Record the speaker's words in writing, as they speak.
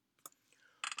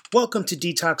Welcome to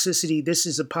Detoxicity. This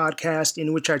is a podcast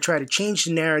in which I try to change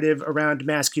the narrative around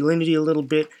masculinity a little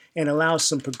bit and allow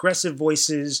some progressive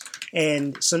voices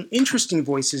and some interesting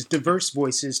voices, diverse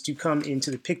voices to come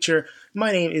into the picture.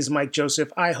 My name is Mike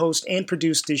Joseph. I host and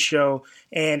produce this show,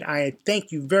 and I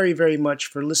thank you very, very much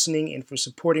for listening and for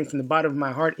supporting from the bottom of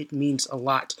my heart. It means a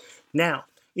lot. Now,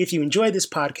 if you enjoy this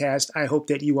podcast, I hope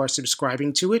that you are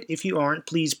subscribing to it. If you aren't,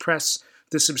 please press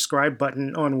the subscribe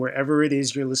button on wherever it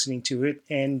is you're listening to it.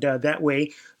 And that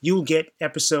way you'll get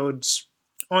episodes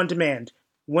on demand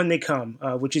when they come,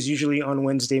 which is usually on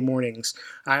Wednesday mornings.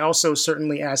 I also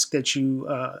certainly ask that you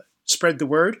spread the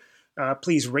word.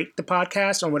 Please rate the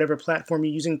podcast on whatever platform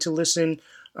you're using to listen.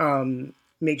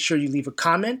 Make sure you leave a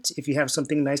comment if you have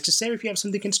something nice to say or if you have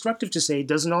something constructive to say. It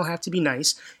doesn't all have to be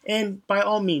nice. And by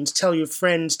all means, tell your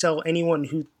friends, tell anyone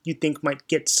who you think might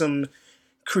get some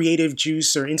creative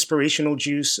juice or inspirational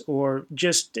juice, or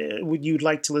just would you'd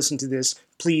like to listen to this,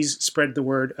 please spread the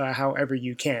word however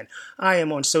you can. I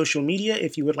am on social media.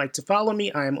 If you would like to follow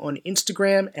me, I am on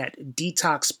Instagram at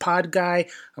DetoxPodGuy.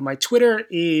 My Twitter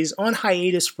is on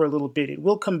hiatus for a little bit. It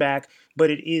will come back, but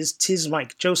it is Tis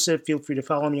Mike Joseph. Feel free to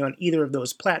follow me on either of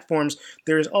those platforms.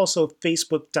 There is also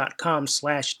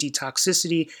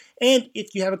Facebook.com/Detoxicity. And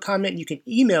if you have a comment, you can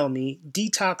email me,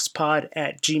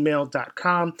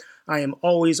 detoxpod@gmail.com. I am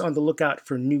always on the lookout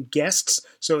for new guests.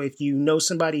 So if you know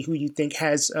somebody who you think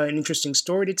has an interesting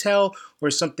story to tell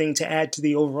or something to add to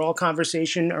the overall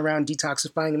conversation around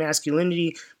detoxifying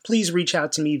masculinity, please reach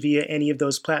out to me via any of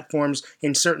those platforms.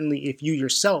 And certainly if you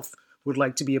yourself would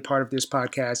like to be a part of this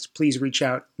podcast, please reach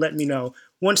out. Let me know.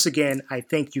 Once again, I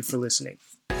thank you for listening.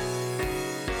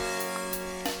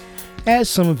 As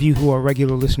some of you who are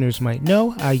regular listeners might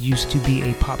know, I used to be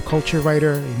a pop culture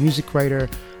writer, a music writer.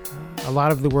 A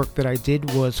lot of the work that I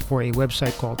did was for a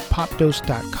website called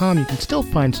popdose.com. You can still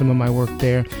find some of my work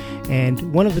there.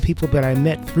 And one of the people that I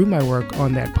met through my work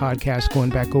on that podcast going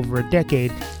back over a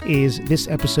decade is this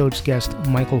episode's guest,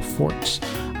 Michael Forts.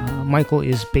 Michael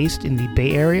is based in the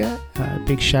Bay Area.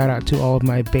 Big shout out to all of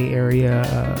my Bay Area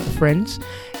friends.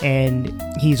 And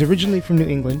he's originally from New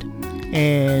England.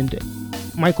 And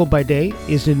Michael by day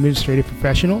is an administrative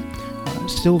professional.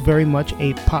 Still very much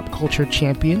a pop culture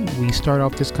champion. We start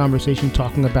off this conversation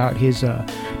talking about his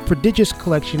prodigious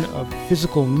collection of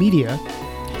physical media.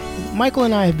 Michael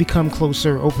and I have become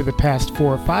closer over the past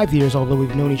 4 or 5 years, although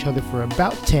we've known each other for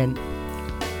about 10.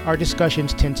 Our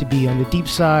discussions tend to be on the deep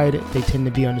side, they tend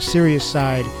to be on the serious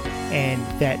side, and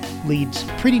that leads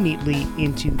pretty neatly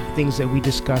into things that we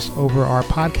discuss over our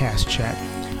podcast chat.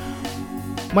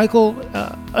 Michael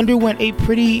underwent a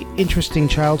pretty interesting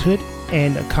childhood,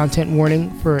 and a content warning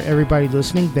for everybody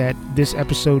listening that this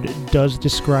episode does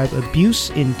describe abuse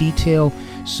in detail,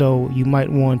 so you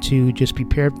might want to just be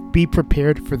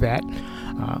prepared for that.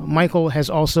 Michael has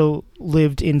also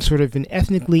lived in sort of an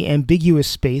ethnically ambiguous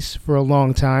space for a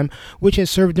long time, which has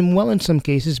served him well in some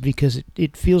cases because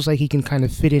it feels like he can kind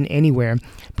of fit in anywhere,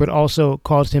 but also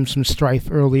caused him some strife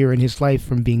earlier in his life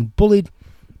from being bullied.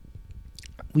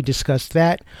 We discussed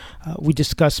that. We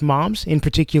discussed moms, in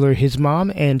particular his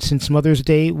mom. And since Mother's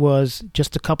Day was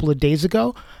just a couple of days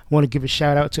ago, I want to give a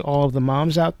shout out to all of the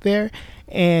moms out there.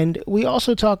 And we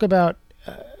also talk about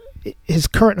his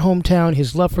current hometown,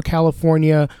 his love for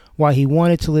California, why he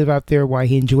wanted to live out there, why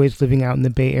he enjoys living out in the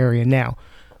Bay Area now.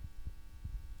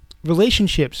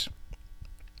 Relationships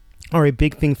are a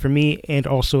big thing for me and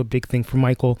also a big thing for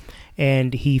Michael.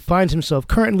 And he finds himself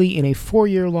currently in a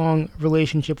 4-year-long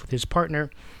relationship with his partner.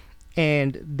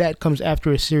 And that comes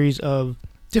after a series of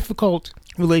difficult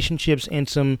relationships and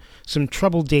some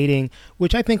trouble dating,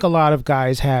 which I think a lot of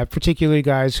guys have, particularly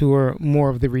guys who are more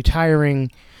of the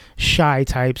retiring, shy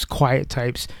types, quiet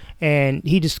types. And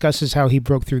he discusses how he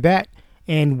broke through that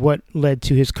and what led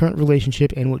to his current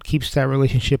relationship and what keeps that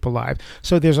relationship alive.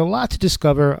 So there's a lot to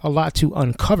discover, a lot to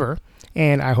uncover,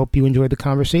 and I hope you enjoy the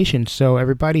conversation. So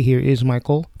everybody, here is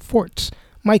Michael Forts.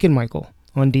 Mike and Michael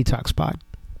on Detox Pod.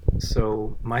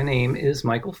 So my name is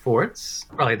Michael Forts,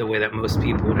 probably the way that most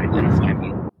people would identify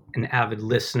me. An avid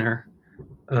listener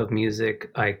of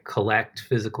music. I collect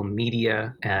physical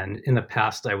media, and in the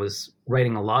past I was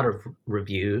writing a lot of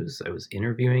reviews. I was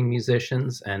interviewing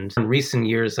musicians, and in recent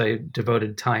years I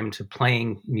devoted time to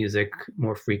playing music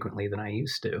more frequently than I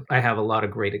used to. I have a lot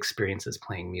of great experiences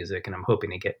playing music, and I'm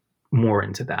hoping to get more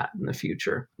into that in the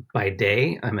future. By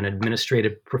day, I'm an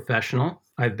administrative professional.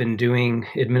 I've been doing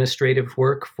administrative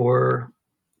work for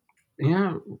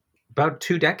about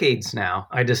 2 decades now.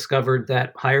 I discovered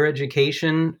that higher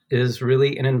education is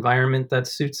really an environment that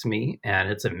suits me, and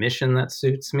it's a mission that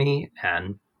suits me,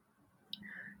 and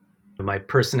my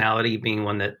personality being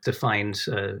one that defines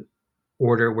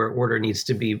order where order needs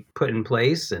to be put in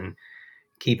place and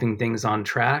keeping things on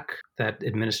track. That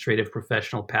administrative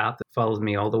professional path that follows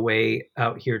me all the way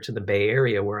out here to the Bay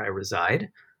Area where I reside,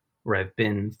 where I've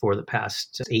been for the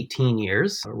past 18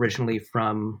 years, originally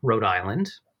from Rhode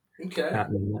Island, Okay. out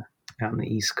in the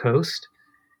East Coast.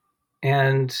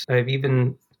 And I've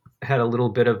even had a little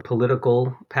bit of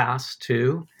political past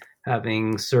too,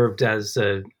 having served as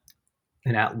an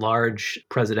at-large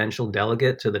presidential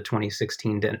delegate to the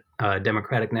 2016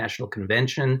 Democratic National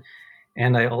Convention.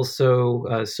 And I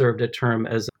also served a term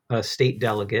as a state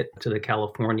delegate to the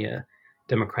California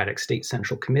Democratic State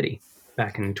Central Committee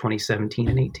back in 2017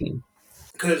 and 18.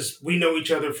 Because we know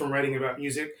each other from writing about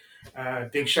music.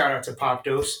 Big shout out to Pop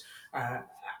Dose.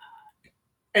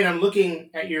 And I'm looking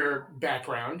at your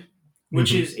background,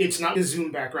 which is, it's not the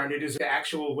Zoom background, it is the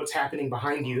actual what's happening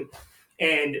behind you.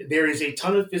 And there is a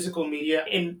ton of physical media.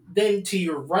 And then to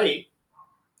your right,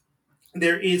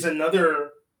 there is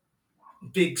another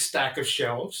big stack of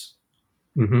shelves.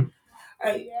 Mm-hmm.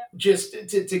 Just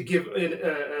to give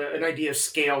an idea of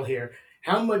scale here,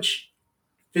 how much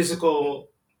physical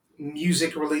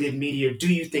music-related media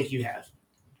do you think you have?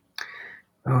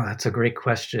 Oh, that's a great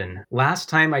question. Last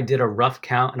time I did a rough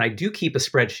count, and I do keep a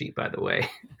spreadsheet, by the way.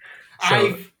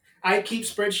 So, I keep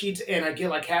spreadsheets, and I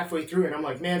get like halfway through, and I'm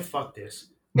like, man, fuck this.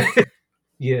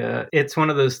 yeah, it's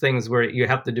one of those things where you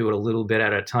have to do it a little bit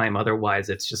at a time. Otherwise,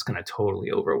 it's just going to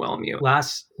totally overwhelm you.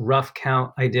 Last rough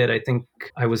count I did, I think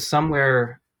I was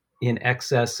somewhere in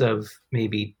excess of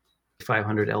maybe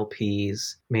 500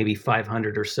 LPs, maybe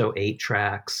 500 or so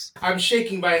 8-tracks. I'm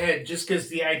shaking my head just because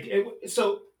the idea.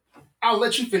 So I'll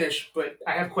let you finish, but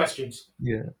I have questions.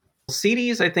 Yeah.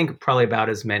 CDs, I think probably about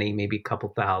as many, maybe a couple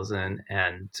thousand,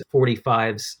 and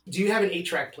 45s. Do you have an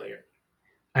 8-track player?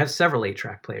 I have several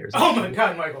 8-track players. Oh my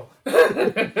God, Michael.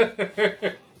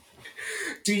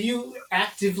 Do you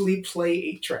actively play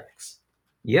 8-tracks?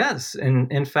 Yes.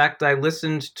 And in fact, I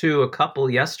listened to a couple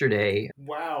yesterday.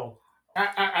 Wow.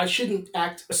 I shouldn't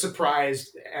act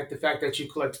surprised at the fact that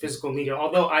you collect physical media,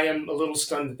 although I am a little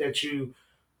stunned that you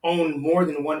own more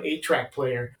than one 8-track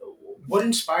player. What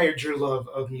inspired your love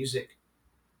of music?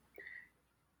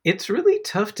 It's really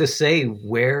tough to say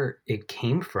where it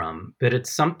came from, but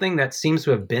it's something that seems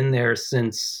to have been there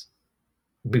since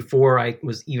before I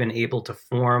was even able to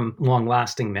form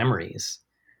long-lasting memories.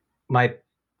 My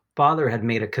father had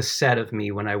made a cassette of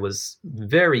me when I was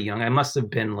very young. I must have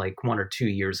been like 1 or 2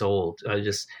 years old,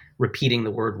 just repeating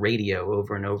the word radio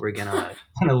over and over again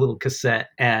on a little cassette.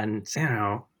 And,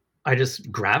 I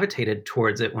just gravitated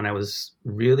towards it when I was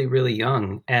really, really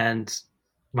young. And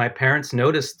my parents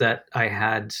noticed that I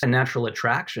had a natural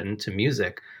attraction to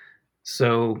music.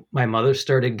 So my mother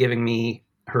started giving me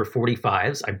her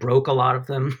 45s. I broke a lot of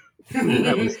them.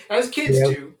 As kids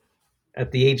do.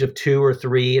 At the age of 2 or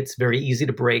 3, it's very easy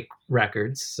to break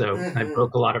records. So I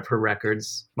broke a lot of her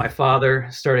records. My father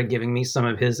started giving me some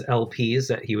of his LPs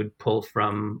that he would pull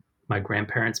from my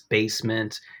grandparents'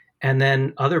 basement. And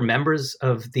then other members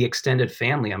of the extended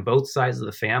family on both sides of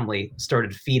the family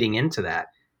started feeding into that.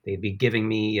 They'd be giving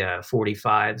me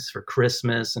 45s for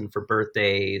Christmas and for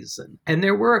birthdays. And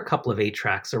there were a couple of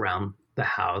 8-tracks around the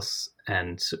house.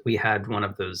 And we had one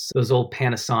of those old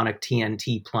Panasonic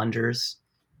TNT plungers.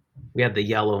 We had the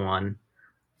yellow one.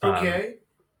 Okay.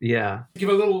 Yeah. Give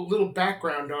a little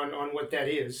background on what that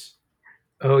is.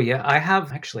 Oh, yeah. I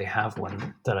actually have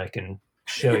one that I can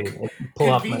show you. Pull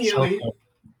off my cell phone.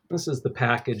 This is the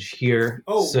package here.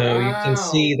 Oh, so wow. You can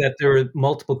see that there are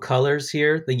multiple colors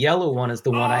here. The yellow one is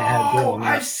the one I had growing up.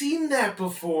 I've seen that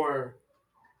before.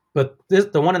 But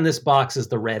the one in this box is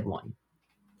the red one.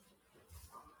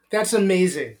 That's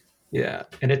amazing. Yeah,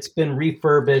 and it's been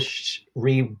refurbished,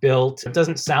 rebuilt. It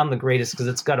doesn't sound the greatest because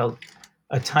it's got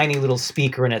a tiny little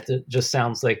speaker in it that just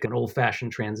sounds like an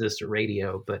old-fashioned transistor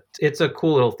radio, but it's a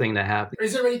cool little thing to have.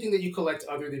 Is there anything that you collect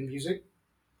other than music?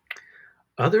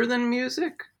 Other than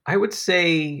music? I would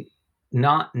say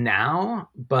not now,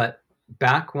 but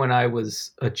back when I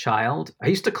was a child, I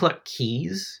used to collect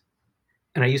keys,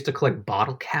 and I used to collect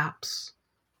bottle caps.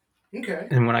 Okay.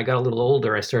 And when I got a little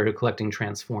older, I started collecting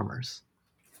Transformers.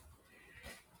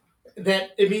 That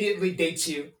immediately dates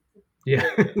you. Yeah.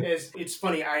 It's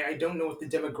funny, I don't know what the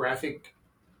demographic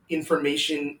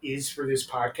information is for this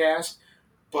podcast,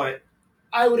 but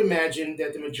I would imagine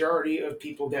that the majority of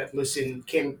people that listen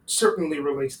can certainly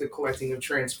relate to the collecting of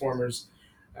Transformers.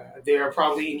 They are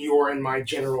probably in your and my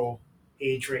general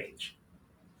age range.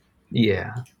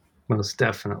 Yeah, most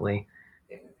definitely.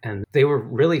 And they were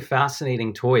really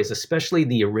fascinating toys, especially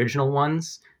the original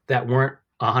ones that weren't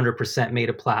 100% made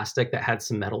of plastic, that had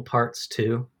some metal parts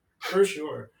too. For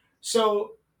sure.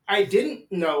 So I didn't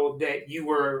know that you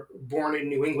were born in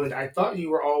New England. I thought you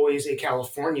were always a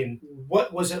Californian.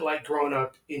 What was it like growing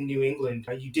up in New England?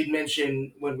 You did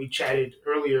mention when we chatted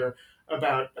earlier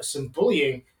about some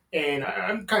bullying, and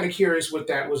I'm kind of curious what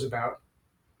that was about.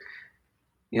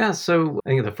 Yeah, so I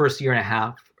think the first year and a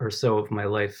half or so of my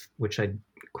life, which of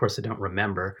course, I don't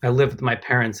remember, I lived with my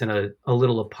parents in a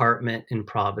little apartment in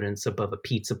Providence above a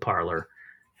pizza parlor.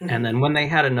 And then when they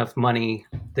had enough money,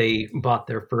 they bought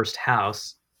their first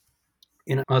house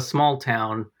in a small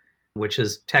town, which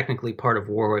is technically part of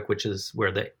Warwick, which is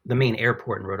where the main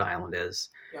airport in Rhode Island is.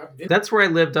 That's where I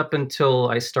lived up until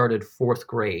I started fourth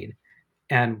grade.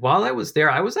 And while I was there,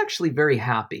 I was actually very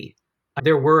happy.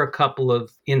 There were a couple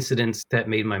of incidents that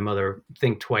made my mother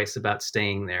think twice about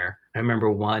staying there. I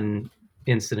remember one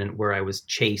incident where I was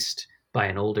chased by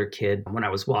an older kid when I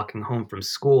was walking home from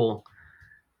school,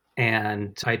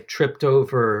 and I tripped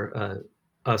over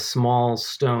a small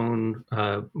stone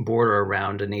border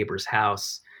around a neighbor's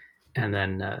house, and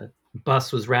then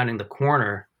bus was rounding the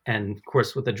corner, and of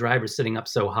course, with the driver sitting up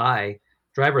so high,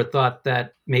 driver thought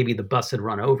that maybe the bus had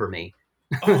run over me.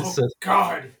 Oh, so,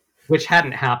 God. Which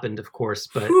hadn't happened, of course,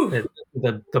 but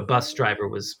the bus driver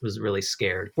was really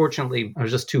scared. Fortunately, I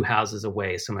was just 2 houses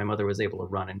away, so my mother was able to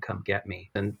run and come get me.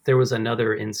 And there was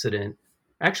another incident.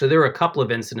 Actually, there were a couple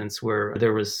of incidents where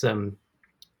there was some,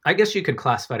 I guess you could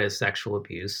classify it as sexual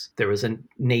abuse. There was a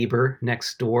neighbor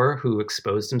next door who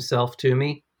exposed himself to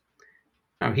me.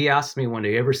 He asked me one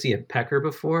day, "You ever see a pecker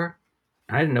before?"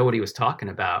 I didn't know what he was talking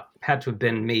about. Had to have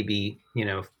been maybe,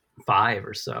 5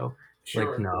 or so.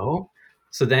 Sure. Like, no.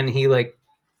 So then he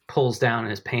pulls down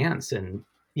his pants and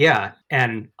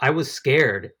I was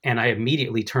scared, and I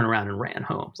immediately turned around and ran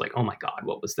home. It's like, oh my God,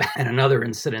 what was that? And another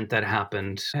incident that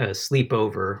happened, a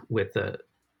sleepover with a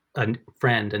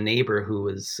friend, a neighbor who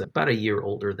was about a year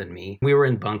older than me. We were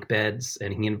in bunk beds,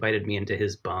 and he invited me into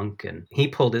his bunk, and he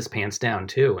pulled his pants down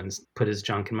too and put his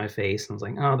junk in my face. And I was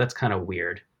like, oh, that's kind of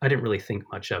weird. I didn't really think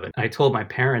much of it. I told my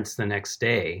parents the next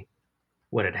day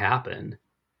what had happened.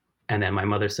 And then my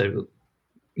mother said,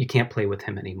 you can't play with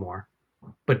him anymore,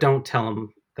 but don't tell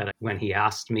him that when he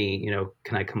asked me,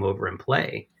 can I come over and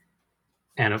play?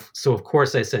 And so of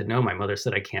course I said, no, my mother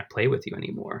said, I can't play with you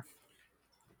anymore,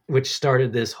 which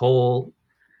started this whole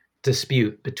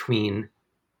dispute between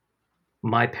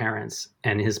my parents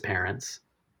and his parents.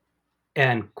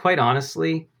 And quite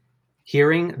honestly,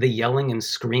 hearing the yelling and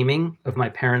screaming of my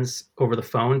parents over the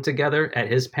phone together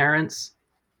at his parents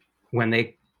when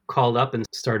they called up and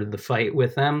started the fight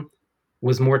with them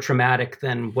was more traumatic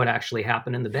than what actually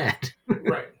happened in the bed.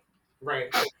 Right.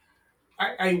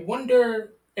 I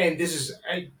wonder, and this is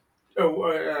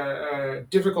a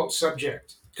difficult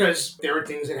subject because there were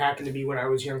things that happened to me when I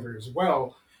was younger as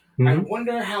well. Mm-hmm. I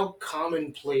wonder how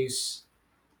commonplace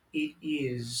it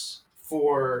is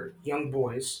for young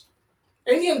boys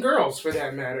and young girls, for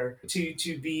that matter,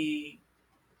 to be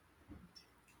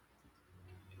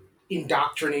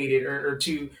indoctrinated or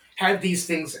to have these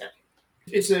things.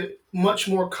 It's a much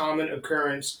more common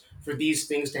occurrence for these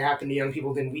things to happen to young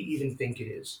people than we even think it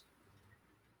is.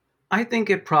 I think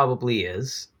it probably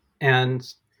is. And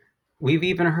we've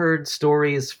even heard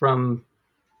stories from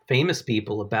famous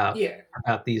people about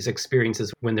these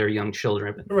experiences when they're young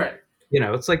children. Right.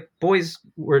 It's like boys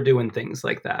were doing things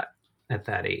like that at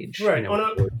that age. Right.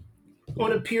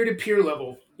 On a peer-to-peer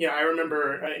level. I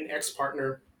remember an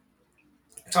ex-partner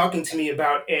talking to me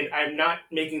about, and I'm not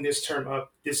making this term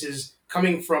up, this is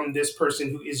coming from this person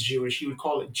who is Jewish. He would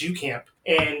call it Jew camp.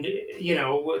 And,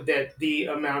 that the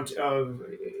amount of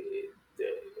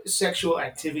sexual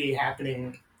activity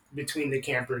happening between the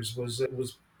campers was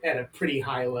at a pretty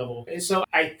high level. And so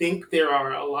I think there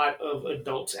are a lot of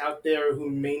adults out there who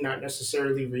may not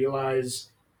necessarily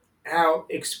realize how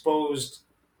exposed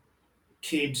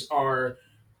kids are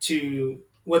to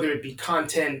whether it be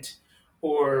content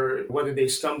or whether they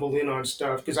stumble in on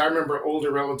stuff. Because I remember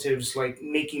older relatives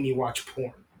making me watch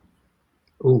porn.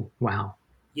 Oh, wow.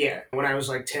 Yeah, when I was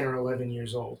 10 or 11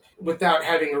 years old, without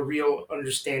having a real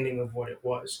understanding of what it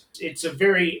was. It's a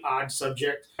very odd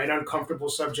subject, an uncomfortable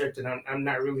subject, and I'm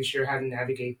not really sure how to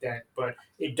navigate that. But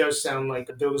it does sound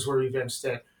like those were events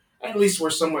that at least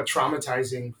were somewhat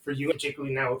traumatizing for you,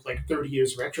 particularly now with 30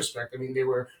 years retrospect. I mean, they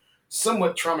were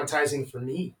somewhat traumatizing for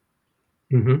me.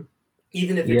 Mm-hmm.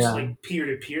 Even if it's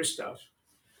peer-to-peer stuff.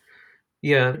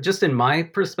 Yeah, just in my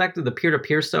perspective, the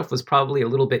peer-to-peer stuff was probably a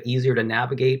little bit easier to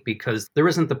navigate because there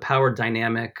isn't the power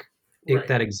dynamic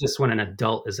that exists when an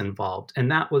adult is involved. And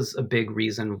that was a big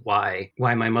reason why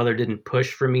my mother didn't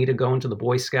push for me to go into the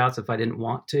Boy Scouts if I didn't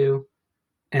want to.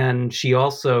 And she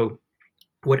also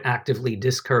would actively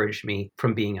discourage me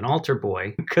from being an altar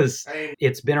boy because I,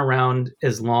 it's been around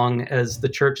as long as the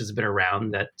church has been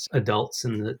around, that adults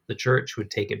in the church would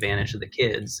take advantage of the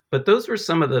kids. But those were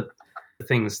some of the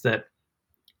things that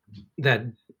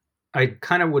I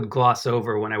kind of would gloss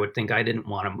over when I would think I didn't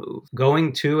want to move.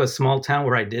 Going to a small town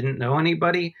where I didn't know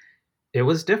anybody, it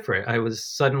was different. I was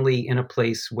suddenly in a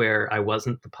place where I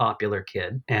wasn't the popular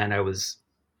kid, and I was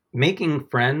making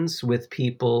friends with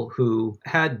people who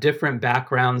had different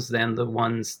backgrounds than the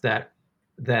ones that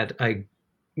I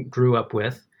grew up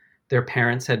with. Their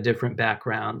parents had different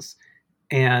backgrounds,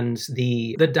 and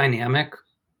the dynamic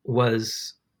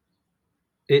was,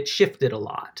 it shifted a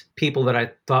lot. People that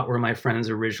I thought were my friends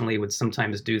originally would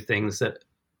sometimes do things that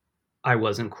I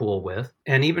wasn't cool with.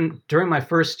 And even during my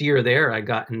first year there, I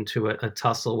got into a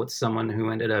tussle with someone who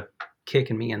ended up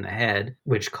kicking me in the head,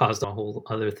 which caused a whole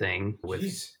other thing with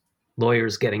Jeez.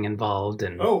 lawyers getting involved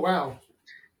Oh, wow.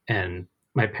 and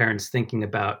my parents thinking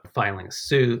about filing a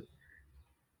suit.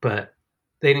 But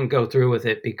they didn't go through with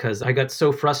it because I got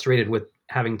so frustrated with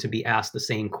having to be asked the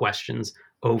same questions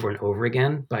over and over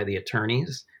again by the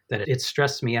attorneys that it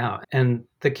stressed me out. And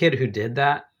the kid who did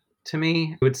that to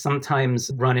me would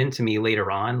sometimes run into me later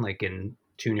on, like in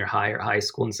junior high or high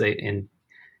school, and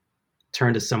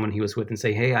turn to someone he was with and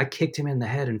say, "Hey, I kicked him in the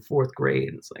head in fourth grade."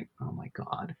 And it's like, oh my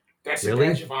God. That's Really?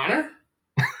 a badge of honor?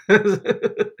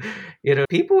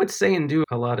 People would say and do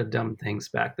a lot of dumb things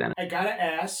back then. I gotta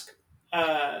ask,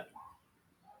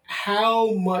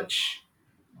 how much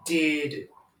did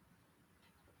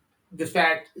the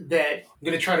fact that, I'm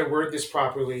going to try to word this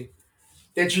properly,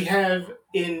 that you have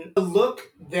in a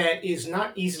look that is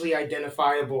not easily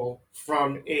identifiable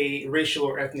from a racial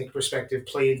or ethnic perspective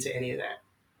play into any of that?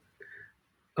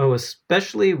 Oh,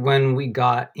 especially when we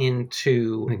got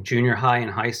into like junior high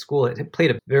and high school, it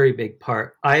played a very big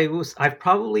part. I've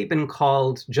probably been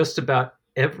called just about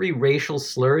every racial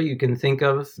slur you can think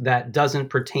of that doesn't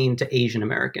pertain to Asian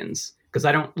Americans, because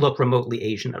I don't look remotely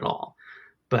Asian at all.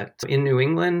 But in New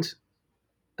England,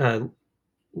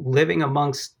 living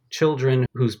amongst children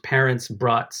whose parents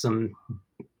brought some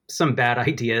bad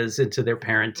ideas into their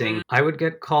parenting, I would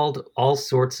get called all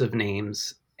sorts of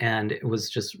names, and it was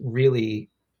just really,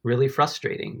 really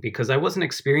frustrating because I wasn't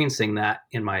experiencing that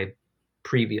in my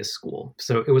previous school.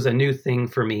 So it was a new thing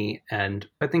for me, and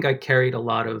I think I carried a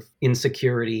lot of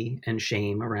insecurity and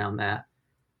shame around that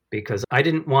because I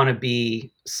didn't want to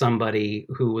be somebody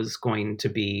who was going to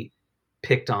be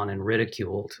picked on and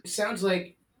ridiculed. It sounds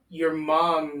like your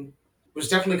mom was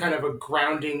definitely kind of a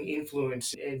grounding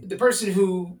influence and the person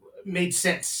who made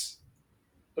sense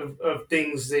of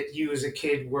things that you as a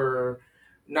kid were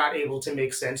not able to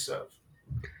make sense of.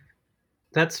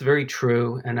 That's very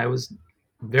true. And I was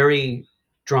very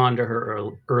drawn to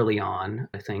her early on,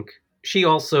 I think. She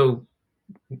also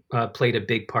played a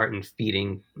big part in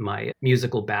feeding my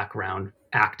musical background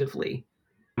actively.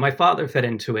 My father fed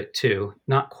into it too,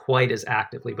 not quite as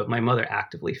actively, but my mother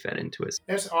actively fed into it.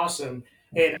 That's awesome.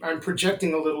 And I'm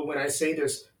projecting a little when I say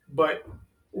this, but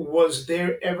was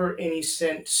there ever any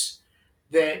sense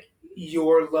that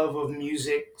your love of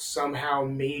music somehow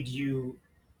made you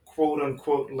quote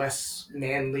unquote less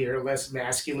manly or less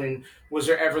masculine? Was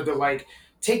there ever the like,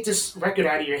 take this record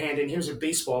out of your hand and here's a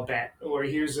baseball bat or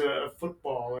here's a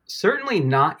football? Certainly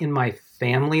not in my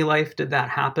family life did that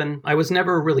happen. I was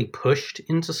never really pushed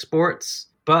into sports,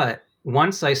 but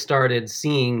once I started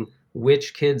seeing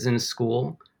which kids in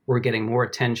school were getting more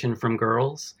attention from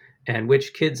girls and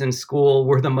which kids in school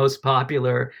were the most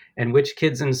popular and which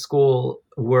kids in school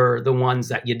were the ones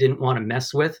that you didn't want to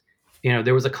mess with,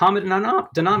 there was a common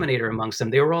denominator amongst them.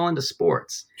 They were all into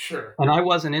sports. Sure. And I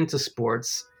wasn't into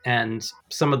sports. And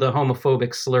some of the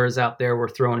homophobic slurs out there were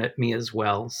thrown at me as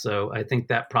well. So I think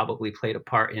that probably played a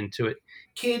part into it.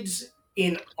 Kids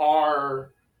in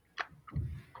our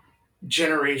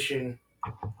generation,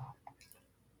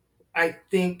 I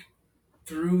think,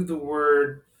 threw the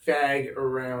word fag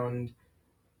around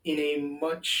in a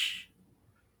much,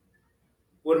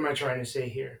 what am I trying to say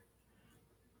here?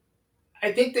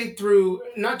 I think they threw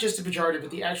not just the pejorative, but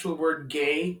the actual word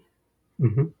gay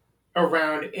Mm-hmm.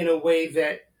 around in a way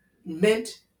that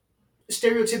meant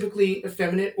stereotypically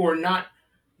effeminate or not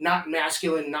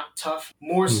masculine, not tough,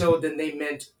 more so than they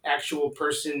meant actual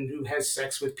person who has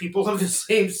sex with people of the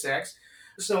same sex.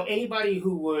 So anybody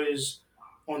who was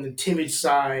on the timid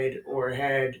side or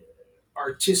had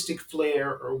artistic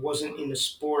flair or wasn't into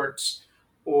sports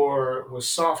or was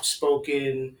soft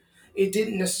spoken, it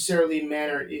didn't necessarily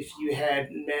matter if you had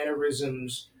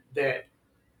mannerisms that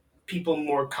people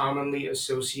more commonly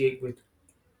associate with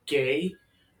gay.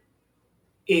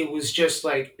 It was just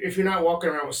like if you're not walking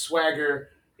around with swagger,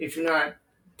 if you're not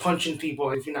punching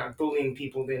people, if you're not bullying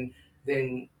people,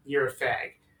 then you're a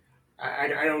fag.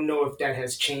 I don't know if that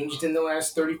has changed in the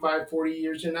last 35, 40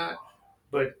 years or not,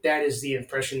 but that is the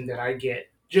impression that I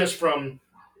get just from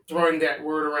throwing that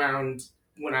word around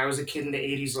when I was a kid in the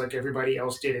 80s, like everybody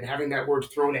else did, and having that word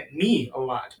thrown at me a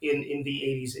lot in the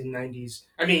 80s and 90s.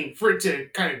 I mean, for it to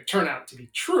kind of turn out to be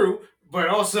true, but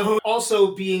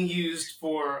also being used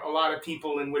for a lot of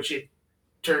people in which it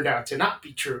turned out to not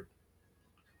be true.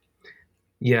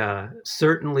 Yeah,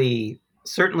 certainly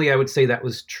I would say that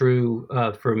was true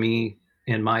for me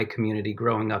in my community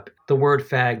growing up. The word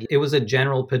fag, it was a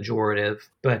general pejorative,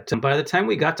 but by the time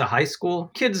we got to high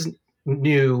school, kids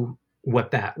knew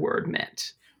what that word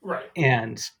meant. Right.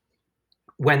 And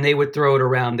when they would throw it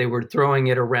around, they were throwing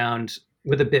it around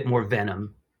with a bit more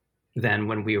venom than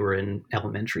when we were in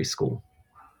elementary school.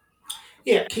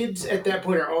 Yeah, kids at that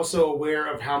point are also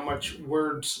aware of how much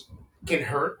words can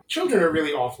hurt. Children are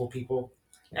really awful people.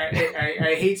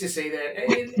 I hate to say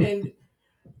that. And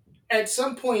at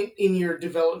some point in your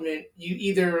development, you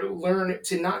either learn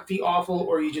to not be awful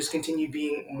or you just continue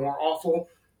being more awful,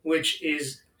 which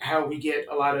is how we get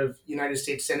a lot of United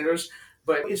States senators.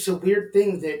 But it's a weird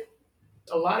thing that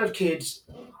a lot of kids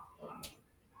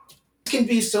can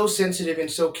be so sensitive and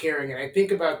so caring. And I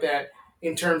think about that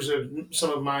in terms of some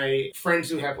of my friends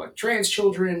who have like trans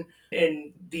children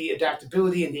and the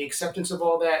adaptability and the acceptance of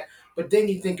all that. But then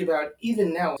you think about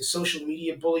even now the social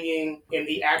media bullying and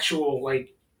the actual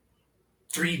like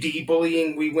 3D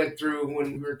bullying we went through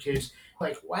when we were kids.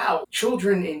 Like, wow,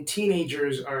 children and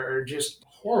teenagers are just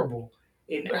horrible.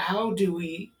 And how do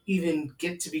we even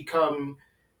get to become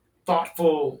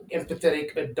thoughtful,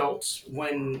 empathetic adults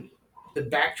when the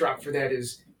backdrop for that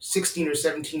is 16 or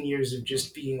 17 years of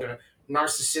just being a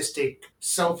narcissistic,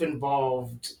 self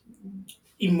involved,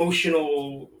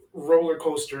 emotional roller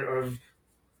coaster of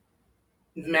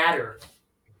matter?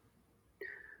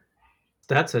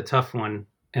 That's a tough one.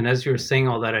 And as you were saying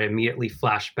all that, I immediately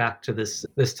flashed back to this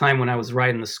time when I was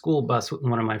riding the school bus with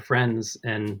one of my friends,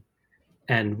 and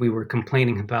we were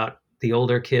complaining about the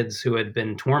older kids who had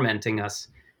been tormenting us.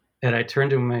 And I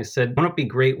turned to him and I said, won't it be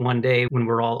great one day when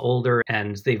we're all older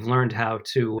and they've learned how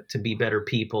to be better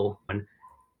people? And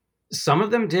some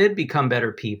of them did become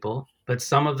better people, but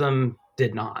some of them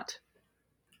did not.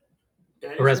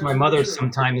 Or as my mother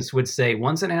sometimes would say,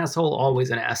 once an asshole,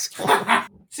 always an asshole.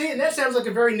 See, and that sounds like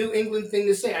a very New England thing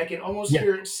to say. I can almost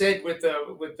hear it said with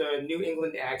the New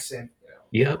England accent.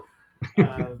 Yep.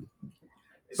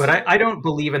 But I don't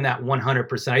believe in that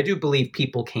 100%. I do believe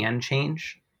people can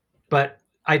change, but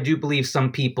I do believe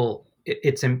some people,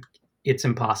 it's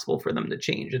impossible for them to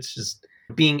change. It's just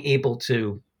being able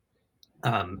to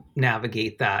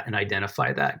navigate that and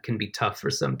identify that can be tough for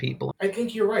some people. I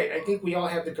think you're right. I think we all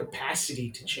have the capacity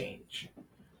to change.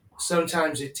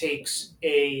 Sometimes it takes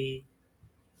a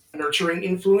nurturing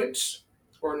influence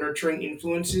or nurturing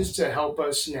influences to help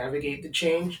us navigate the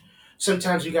change.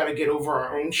 Sometimes we got to get over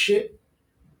our own shit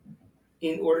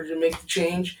in order to make the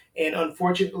change. And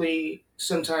unfortunately,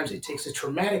 sometimes it takes a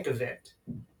traumatic event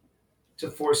to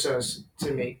force us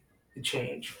to make the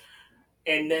change.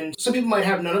 And then some people might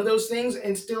have none of those things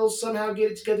and still somehow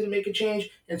get it together to make a change.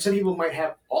 And some people might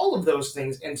have all of those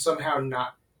things and somehow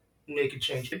not make a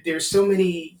change. There's so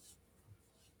many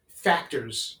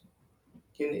factors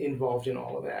involved in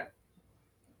all of that.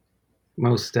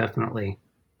 Most definitely.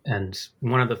 And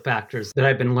one of the factors that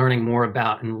I've been learning more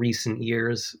about in recent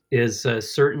years is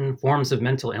certain forms of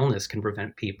mental illness can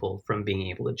prevent people from being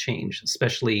able to change,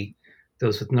 especially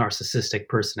those with narcissistic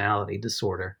personality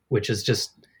disorder, which is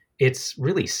just, it's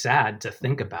really sad to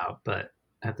think about. But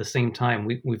at the same time,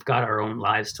 we've got our own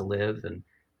lives to live, and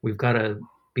we've got to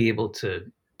be able to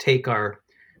take our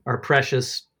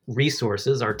precious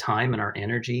resources, our time and our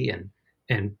energy,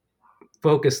 and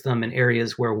focus them in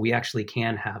areas where we actually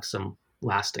can have some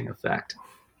lasting effect.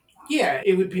 Yeah,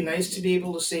 it would be nice to be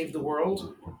able to save the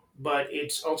world, but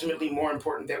it's ultimately more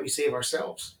important that we save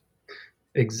ourselves.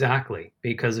 Exactly,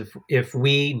 because if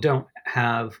we don't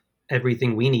have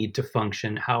everything we need to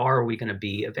function, how are we going to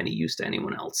be of any use to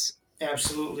anyone else?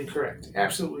 Absolutely correct.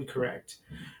 Absolutely correct.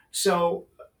 So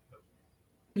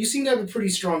you seem to have a pretty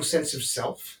strong sense of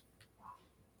self.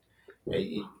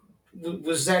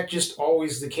 Was that just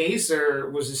always the case, or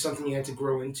was it something you had to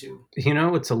grow into? You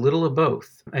know, it's a little of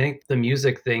both. I think the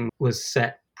music thing was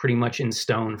set pretty much in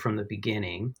stone from the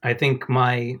beginning. I think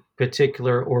my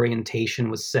particular orientation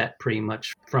was set pretty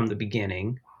much from the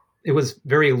beginning. It was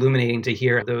very illuminating to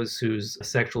hear those whose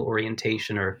sexual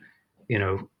orientation are,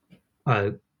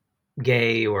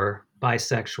 gay or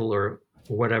bisexual or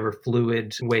whatever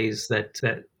fluid ways that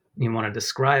you want to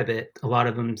describe it. A lot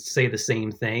of them say the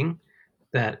same thing.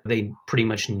 that they pretty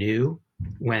much knew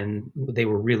when they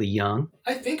were really young?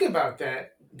 I think about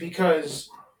that because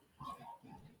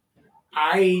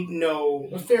I know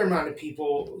a fair amount of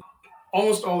people,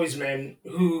 almost always men,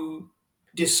 who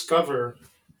discover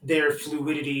their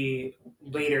fluidity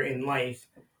later in life.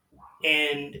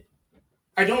 And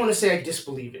I don't want to say I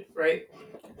disbelieve it, right?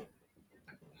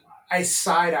 I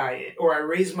side eye it or I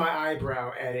raise my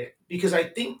eyebrow at it because I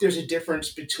think there's a difference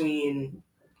between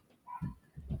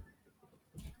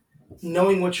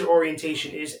knowing what your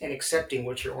orientation is and accepting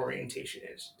what your orientation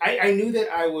is. I knew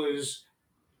that I was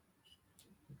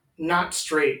not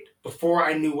straight before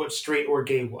I knew what straight or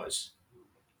gay was.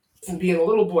 From being a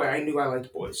little boy, I knew I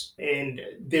liked boys. And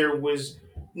there was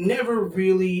never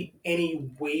really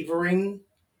any wavering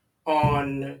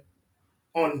on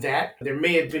that. There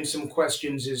may have been some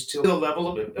questions as to the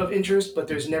level of interest, but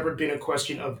there's never been a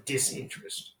question of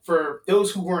disinterest. For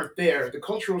those who weren't there, the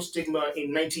cultural stigma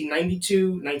in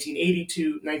 1992,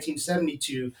 1982,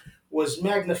 1972 was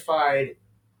magnified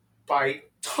by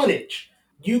tonnage.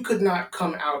 You could not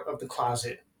come out of the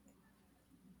closet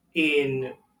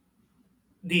in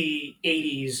the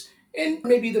 80s and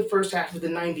maybe the first half of the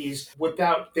 90s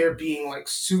without there being like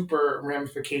super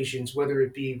ramifications, whether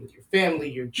it be with your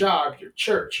family, your job, your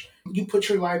church. You put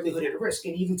your livelihood at risk.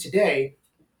 And even today,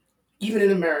 even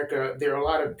in America, there are a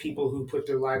lot of people who put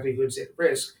their livelihoods at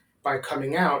risk by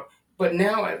coming out. But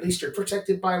now, at least you're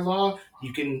protected by law.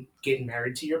 You can get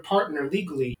married to your partner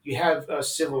legally. You have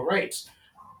civil rights.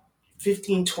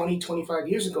 15, 20, 25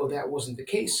 years ago, that wasn't the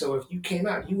case. So if you came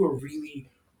out, you were really,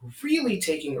 really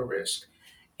taking a risk.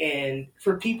 And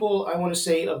for people, I want to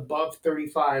say above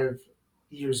 35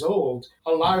 years old,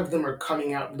 a lot of them are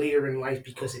coming out later in life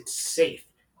because it's safe.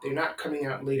 They're not coming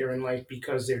out later in life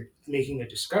because they're making a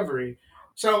discovery.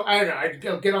 So I don't know,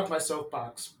 I'd get off my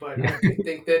soapbox, but I do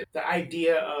think that the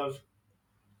idea of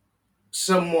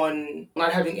someone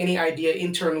not having any idea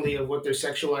internally of what their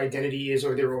sexual identity is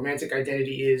or their romantic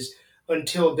identity is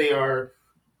until they are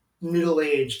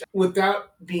middle-aged,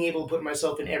 without being able to put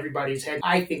myself in everybody's head,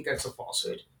 I think that's a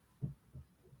falsehood.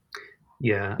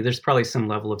 Yeah, there's probably some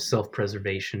level of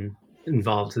self-preservation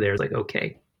involved there. Like,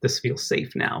 okay, this feels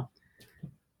safe now.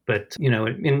 But,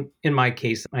 in my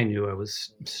case, I knew I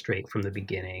was straight from the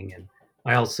beginning. And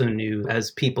I also knew as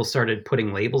people started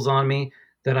putting labels on me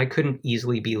that I couldn't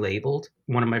easily be labeled.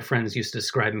 One of my friends used to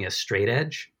describe me as straight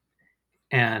edge.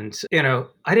 And,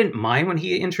 I didn't mind when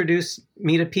he introduced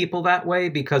me to people that way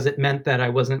because it meant that I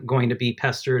wasn't going to be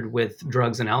pestered with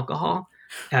drugs and alcohol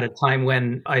at a time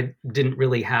when I didn't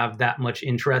really have that much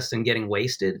interest in getting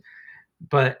wasted.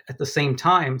 But at the same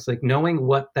time, it's like knowing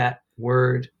what that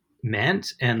word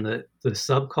meant and the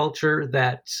subculture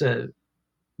that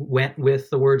went with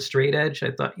the word straight edge,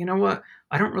 I thought, you know what?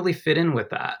 I don't really fit in with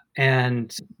that.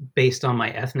 And based on my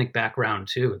ethnic background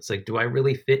too, it's like, do I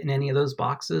really fit in any of those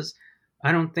boxes?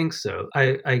 I don't think so.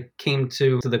 I came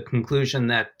to the conclusion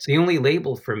that the only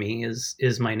label for me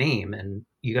is my name, and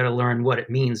you got to learn what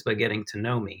it means by getting to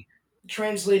know me.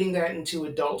 Translating that into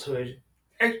adulthood,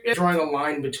 drawing a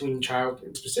line between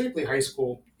childhood, specifically high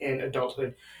school and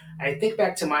adulthood. I think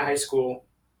back to my high school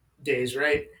days,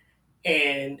 right?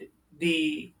 And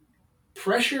the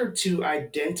pressure to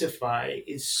identify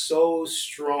is so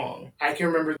strong. I can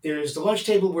remember there's the lunch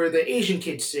table where the Asian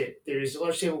kids sit, there's the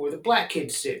lunch table where the black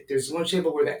kids sit, there's the lunch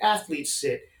table where the athletes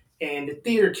sit, and the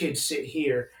theater kids sit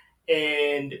here,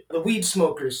 and the weed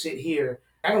smokers sit here.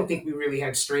 I don't think we really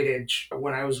had straight edge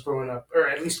when I was growing up, or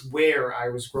at least where I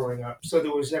was growing up. So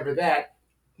there was never that.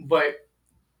 But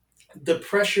the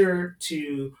pressure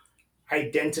to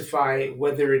identify,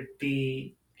 whether it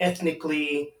be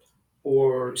ethnically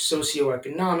or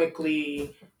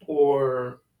socioeconomically,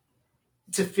 or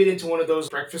to fit into one of those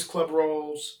Breakfast Club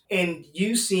roles. And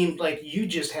you seemed like you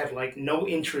just had like no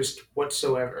interest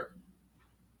whatsoever.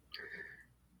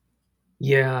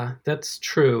 Yeah, that's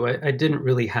true. I didn't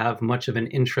really have much of an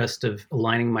interest of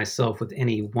aligning myself with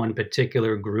any one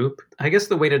particular group. I guess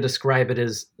the way to describe it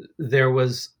is there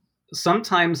was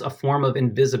sometimes a form of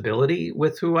invisibility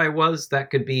with who I was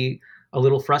that could be a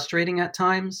little frustrating at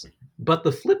times. But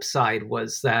the flip side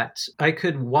was that I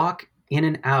could walk in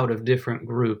and out of different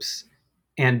groups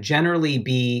and generally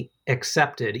be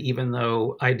accepted, even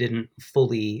though I didn't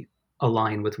fully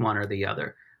align with one or the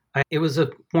other. It was a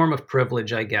form of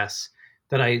privilege, I guess,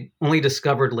 that I only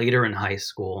discovered later in high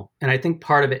school. And I think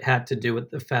part of it had to do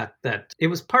with the fact that it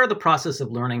was part of the process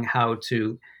of learning how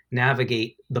to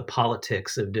navigate the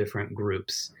politics of different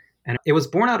groups. And it was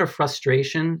born out of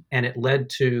frustration, and it led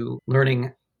to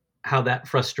learning how that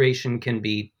frustration can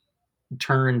be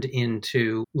turned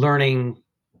into learning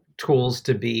tools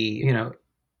to be,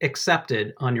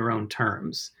 accepted on your own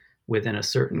terms. within a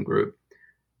certain group.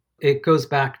 It goes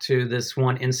back to this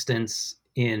one instance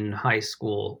in high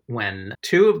school when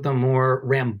two of the more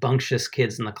rambunctious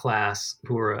kids in the class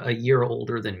who were a year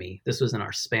older than me, this was in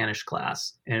our Spanish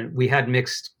class, and we had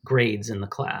mixed grades in the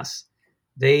class.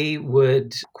 They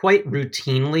would quite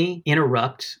routinely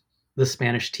interrupt the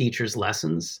Spanish teacher's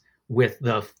lessons with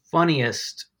the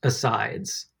funniest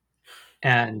asides.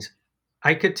 And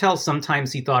I could tell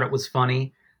sometimes he thought it was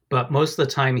funny, but most of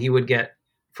the time he would get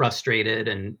frustrated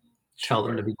and tell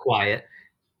them to be quiet.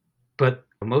 But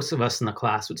most of us in the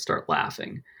class would start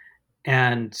laughing.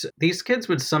 And these kids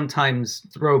would sometimes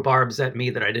throw barbs at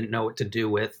me that I didn't know what to do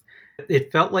with.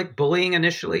 It felt like bullying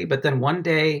initially, but then one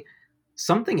day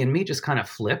something in me just kind of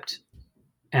flipped.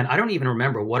 And I don't even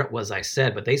remember what it was I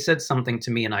said, but they said something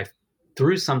to me and I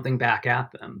threw something back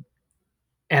at them.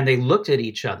 And they looked at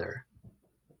each other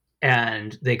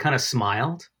and they kind of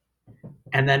smiled.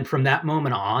 And then from that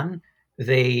moment on,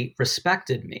 they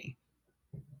respected me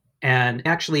and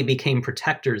actually became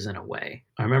protectors in a way.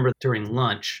 I remember during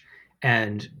lunch,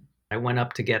 and I went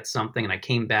up to get something, and I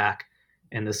came back,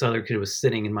 and this other kid was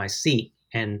sitting in my seat,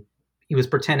 and he was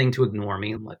pretending to ignore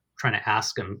me. I'm like trying to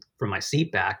ask him for my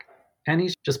seat back, and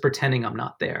he's just pretending I'm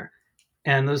not there.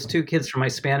 And those two kids from my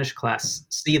Spanish class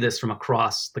see this from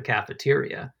across the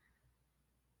cafeteria.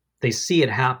 They see it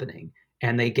happening,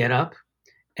 and they get up,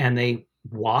 and they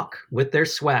walk with their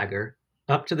swagger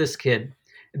up to this kid.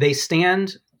 They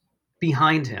stand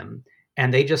behind him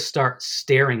and they just start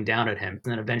staring down at him.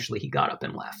 And then eventually he got up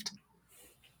and left.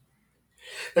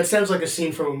 That sounds like a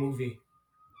scene from a movie.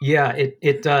 Yeah,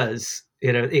 it does.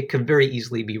 It could very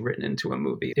easily be written into a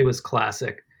movie. It was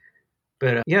classic.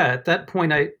 But yeah, at that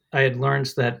point I had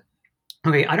learned that,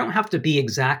 okay, I don't have to be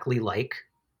exactly like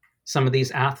some of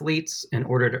these athletes in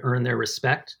order to earn their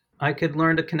respect. I could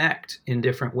learn to connect in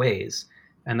different ways.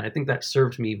 And I think that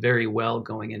served me very well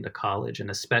going into college, and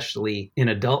especially in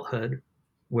adulthood,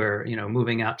 where,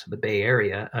 moving out to the Bay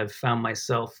Area, I've found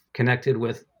myself connected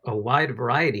with a wide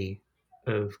variety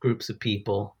of groups of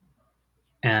people.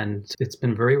 And it's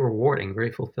been very rewarding,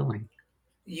 very fulfilling.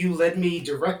 You led me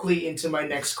directly into my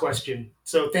next question.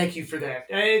 So thank you for that.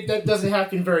 That doesn't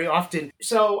happen very often.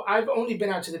 So I've only been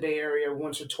out to the Bay Area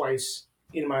once or twice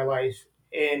in my life.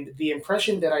 And the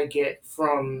impression that I get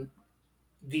from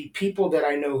the people that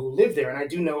I know who live there, and I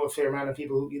do know a fair amount of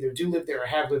people who either do live there or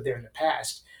have lived there in the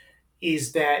past,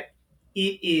 is that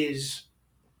it is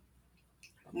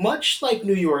much like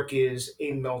New York is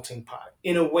a melting pot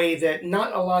in a way that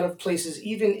not a lot of places,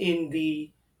 even in the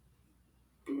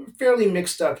fairly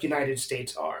mixed up United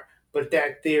States, are, but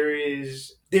that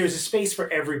there's a space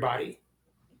for everybody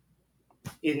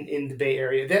in the Bay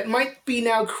Area that might be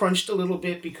now crunched a little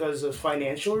bit because of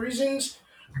financial reasons,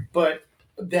 but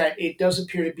that it does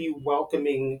appear to be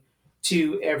welcoming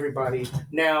to everybody.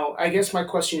 Now, I guess my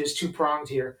question is two-pronged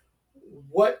here.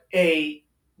 What, A,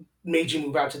 made you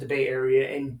move out to the Bay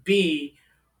Area? And B,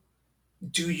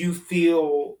 do you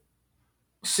feel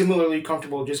similarly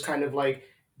comfortable just kind of like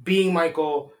being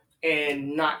Michael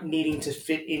and not needing to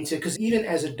fit into, because even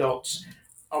as adults,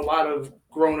 a lot of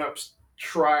grown-ups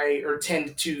try or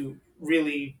tend to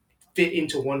really fit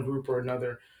into one group or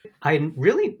another. I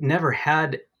really never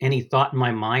had any thought in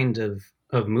my mind of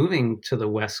moving to the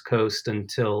West Coast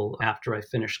until after I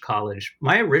finished college.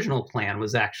 My original plan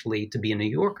was actually to be a New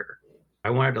Yorker.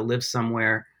 I wanted to live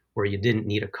somewhere where you didn't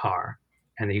need a car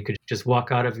and that you could just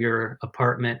walk out of your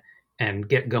apartment and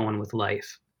get going with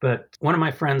life. But one of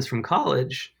my friends from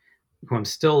college, who I'm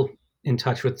still in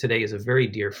touch with today, is a very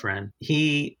dear friend.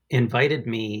 He invited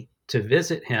me to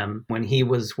visit him when he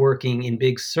was working in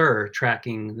Big Sur,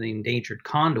 tracking the endangered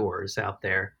condors out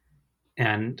there.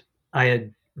 And I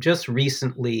had just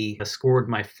recently scored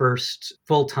my first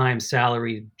full-time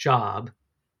salaried job,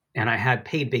 and I had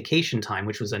paid vacation time,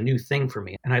 which was a new thing for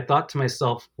me. And I thought to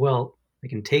myself, well, I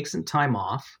can take some time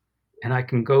off and I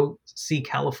can go see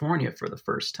California for the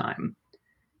first time.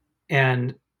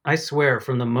 And I swear,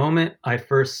 from the moment I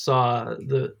first saw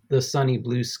the sunny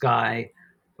blue sky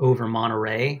over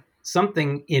Monterey,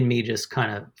 something in me just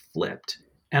kind of flipped.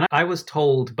 And I was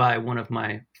told by one of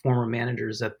my former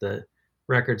managers at the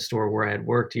record store where I had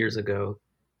worked years ago,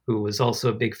 who was also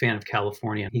a big fan of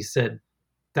California. He said,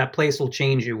 that place will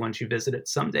change you once you visit it.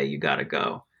 Someday you got to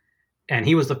go. And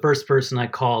he was the first person I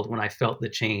called when I felt the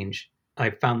change. I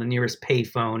found the nearest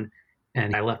payphone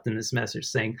and I left him this message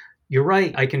saying, you're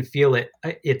right, I can feel it.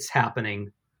 It's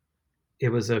happening. It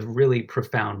was a really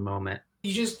profound moment.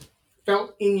 You just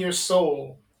felt in your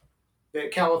soul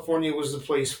that California was the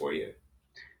place for you.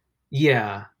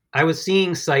 Yeah. I was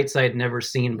seeing sights I had never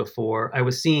seen before. I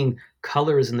was seeing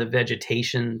colors in the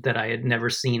vegetation that I had never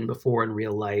seen before in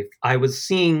real life. I was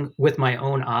seeing with my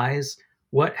own eyes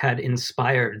what had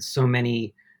inspired so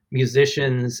many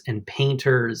musicians and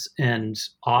painters and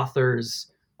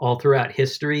authors all throughout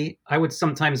history. I would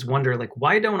sometimes wonder, like,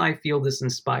 why don't I feel this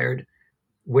inspired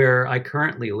where I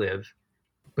currently live?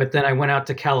 But then I went out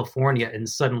to California and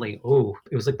suddenly, oh,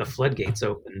 it was like the floodgates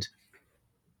opened.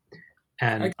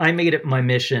 And I made it my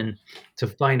mission to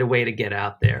find a way to get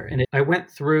out there. And I went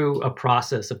through a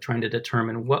process of trying to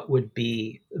determine what would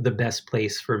be the best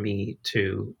place for me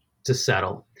to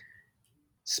settle.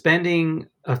 Spending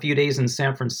a few days in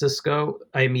San Francisco,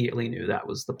 I immediately knew that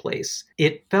was the place.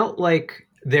 It felt like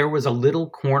there was a little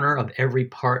corner of every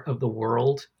part of the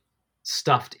world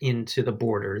stuffed into the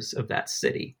borders of that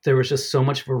city. There was just so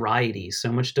much variety,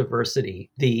 so much diversity.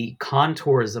 The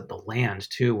contours of the land,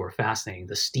 too, were fascinating.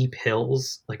 The steep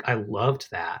hills, like, I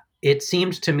loved that. It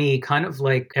seemed to me kind of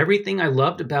like everything I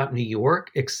loved about New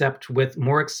York, except with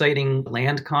more exciting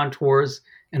land contours,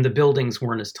 and the buildings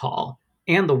weren't as tall.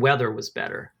 And the weather was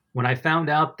better. When I found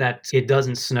out that it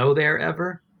doesn't snow there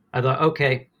ever, I thought,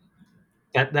 okay,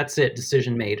 that's it,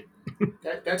 decision made.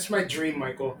 That's my dream,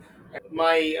 Michael.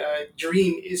 My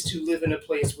dream is to live in a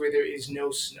place where there is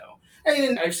no snow.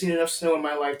 And I've seen enough snow in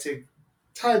my life to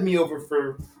tide me over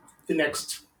for the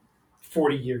next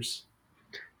 40 years.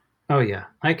 Oh, yeah,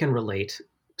 I can relate.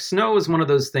 Snow is one of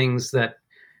those things that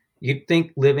you'd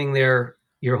think living there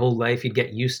your whole life, you'd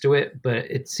get used to it.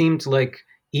 But it seemed like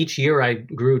each year I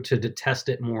grew to detest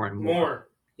it more and more.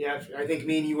 Yeah, I think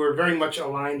me and you were very much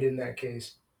aligned in that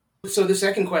case. So the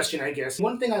second question, I guess,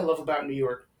 one thing I love about New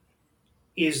York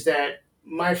is that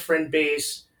my friend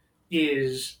base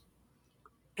is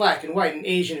black and white and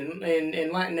Asian and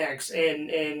Latinx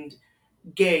and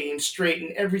gay and straight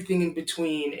and everything in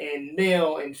between and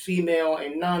male and female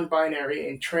and non-binary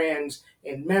and trans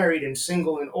and married and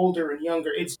single and older and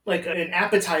younger. It's like an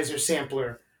appetizer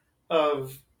sampler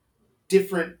of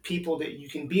different people that you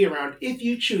can be around if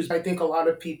you choose. I think a lot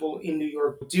of people in New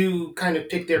York do kind of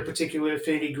pick their particular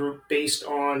affinity group based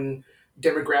on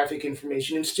demographic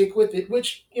information and stick with it,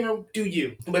 which, do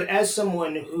you. But as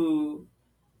someone who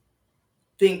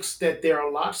thinks that there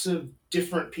are lots of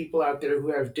different people out there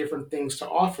who have different things to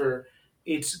offer,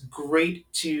 it's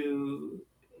great to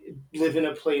live in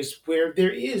a place where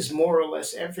there is more or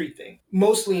less everything,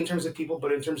 mostly in terms of people,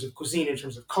 but in terms of cuisine, in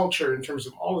terms of culture, in terms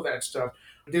of all of that stuff.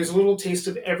 There's a little taste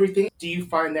of everything. Do you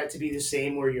find that to be the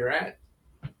same where you're at?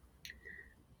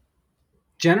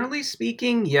 Generally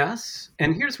speaking, yes.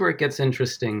 And here's where it gets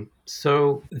interesting.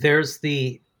 So there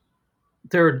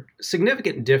are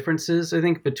significant differences, I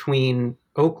think, between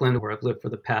Oakland, where I've lived for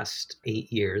the past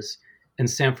 8 years, and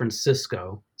San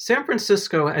Francisco. San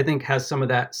Francisco, I think, has some of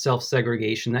that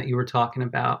self-segregation that you were talking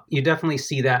about. You definitely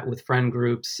see that with friend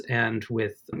groups and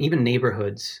with even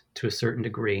neighborhoods to a certain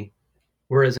degree.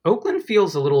 Whereas Oakland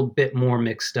feels a little bit more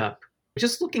mixed up.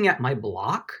 Just looking at my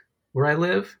block where I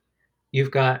live,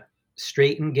 you've got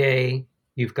straight and gay,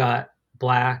 you've got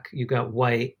black, you've got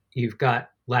white, you've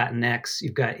got Latinx,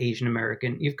 you've got Asian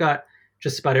American, you've got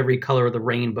just about every color of the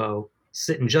rainbow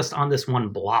sitting just on this one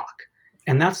block.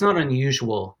 And that's not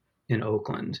unusual in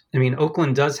Oakland. I mean,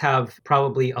 Oakland does have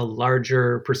probably a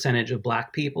larger percentage of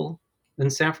black people than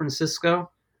San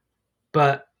Francisco,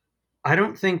 but I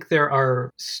don't think there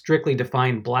are strictly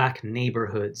defined black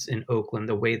neighborhoods in Oakland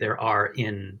the way there are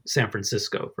in San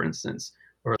Francisco, for instance,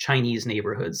 or Chinese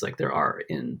neighborhoods like there are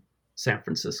in San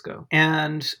Francisco.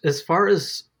 And as far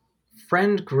as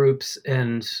friend groups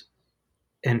and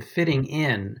fitting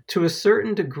in, to a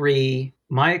certain degree,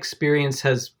 my experience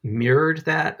has mirrored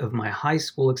that of my high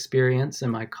school experience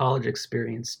and my college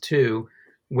experience too,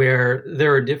 where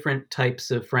there are different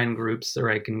types of friend groups that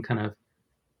I can kind of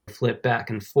flip back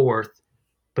and forth.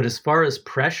 But as far as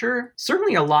pressure,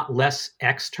 certainly a lot less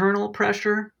external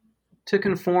pressure to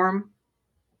conform,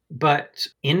 but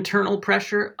internal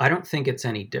pressure, I don't think it's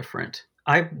any different.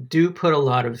 I do put a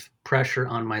lot of pressure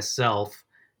on myself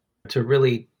to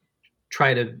really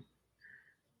try to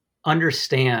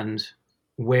understand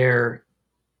where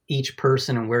each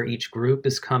person and where each group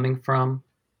is coming from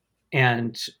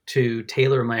and to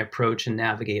tailor my approach and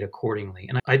navigate accordingly.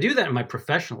 And I do that in my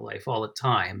professional life all the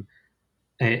time.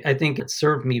 I think it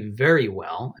served me very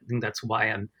well. I think that's why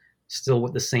I'm still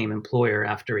with the same employer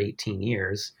after 18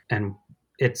 years. And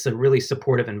it's a really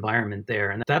supportive environment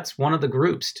there. And that's one of the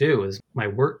groups too, is my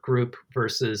work group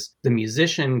versus the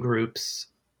musician groups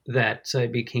that I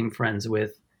became friends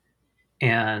with,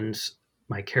 and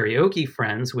my karaoke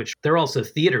friends, which they're also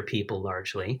theater people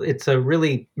largely. It's a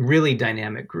really, really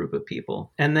dynamic group of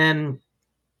people. And then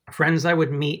friends I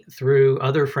would meet through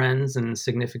other friends and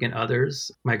significant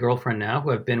others. My girlfriend now,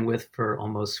 who I've been with for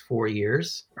almost 4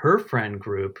 years, her friend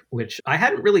group, which I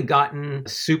hadn't really gotten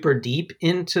super deep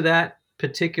into that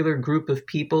particular group of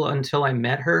people until I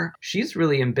met her. She's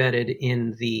really embedded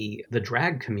in the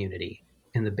drag community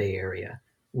in the Bay Area,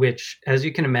 which, as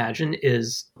you can imagine,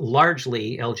 is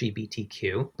largely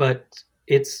LGBTQ, but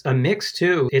it's a mix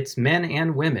too. It's men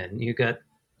and women. You got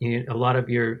a lot of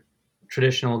your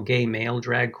traditional gay male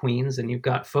drag queens, and you've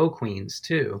got faux queens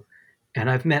too. And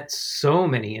I've met so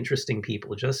many interesting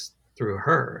people just through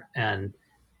her, and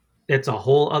it's a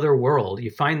whole other world.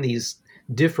 You find these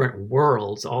different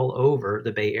worlds all over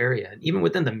the Bay Area. Even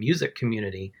within the music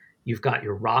community, you've got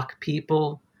your rock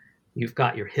people, you've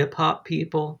got your hip hop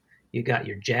people, you got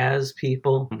your jazz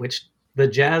people, which the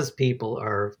jazz people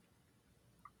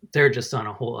they're just on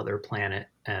a whole other planet.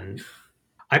 And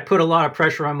I put a lot of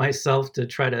pressure on myself to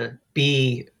try to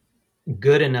be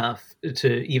good enough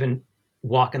to even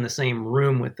walk in the same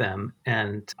room with them.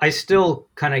 And I still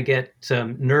kind of get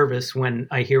nervous when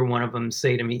I hear one of them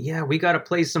say to me, yeah, we got to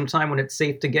play sometime when it's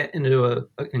safe to get into an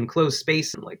enclosed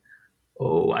space. I'm like,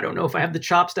 oh, I don't know if I have the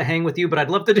chops to hang with you, but I'd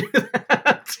love to do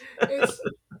that.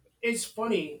 It's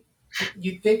funny.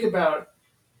 You think about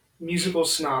musical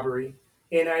snobbery,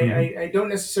 and I don't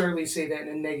necessarily say that in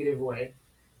a negative way.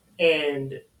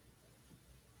 And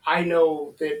I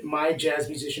know that my jazz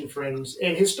musician friends,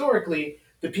 and historically,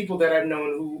 the people that I've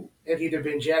known who have either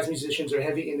been jazz musicians or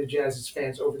heavy into jazz as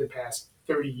fans over the past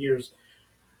 30 years,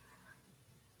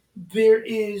 there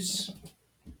is,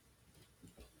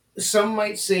 some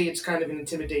might say it's kind of an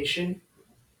intimidation.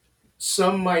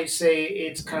 Some might say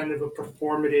it's kind of a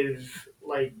performative,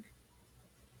 like,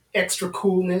 extra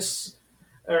coolness,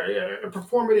 or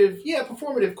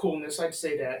performative coolness, I'd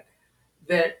say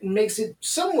that makes it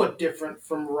somewhat different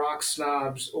from rock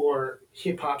snobs or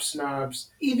hip hop snobs,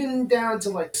 even down to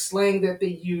like slang that they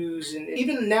use. And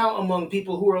even now, among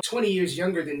people who are 20 years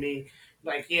younger than me,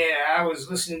 like, yeah, I was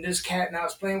listening to this cat and I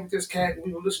was playing with this cat and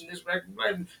we were listening to this record,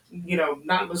 and,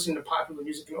 not listening to popular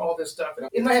music and all this stuff. And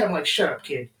in my head, I'm like, shut up,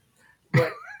 kid.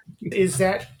 But is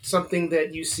that something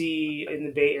that you see in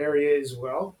the Bay Area as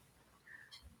well?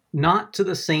 Not to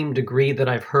the same degree that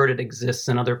I've heard it exists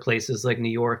in other places like New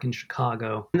York and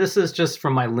Chicago. This is just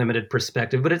from my limited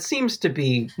perspective, but it seems to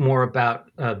be more about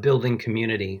building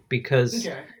community, because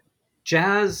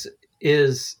jazz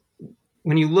is,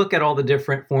 when you look at all the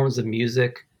different forms of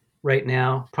music right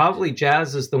now, probably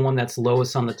jazz is the one that's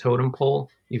lowest on the totem pole.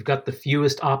 You've got the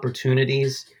fewest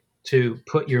opportunities to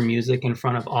put your music in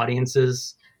front of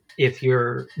audiences if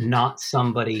you're not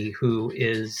somebody who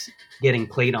is getting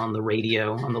played on the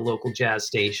radio, on the local jazz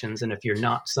stations, and if you're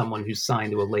not someone who's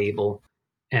signed to a label,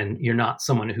 and you're not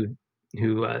someone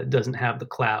who doesn't have the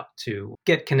clout to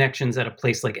get connections at a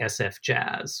place like SF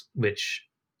Jazz, which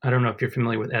I don't know if you're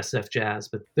familiar with SF Jazz,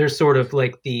 but they're sort of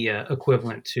like the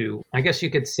equivalent to, I guess you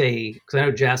could say, because I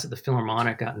know Jazz at the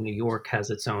Philharmonic out in New York has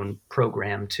its own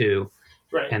program too,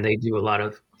 right? And they do a lot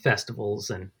of festivals,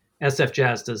 and SF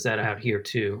Jazz does that out here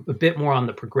too, a bit more on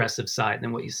the progressive side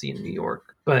than what you see in New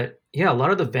York. But yeah, a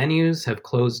lot of the venues have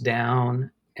closed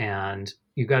down, and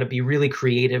you've got to be really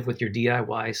creative with your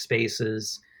DIY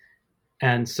spaces.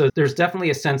 And so there's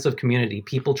definitely a sense of community,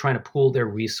 people trying to pool their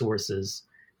resources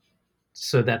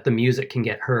so that the music can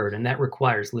get heard, and that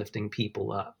requires lifting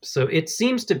people up. So it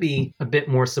seems to be a bit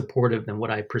more supportive than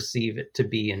what I perceive it to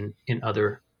be in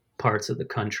other parts of the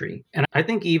country. And I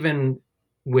think even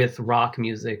with rock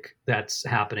music, that's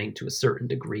happening to a certain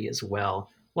degree as well.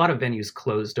 A lot of venues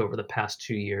closed over the past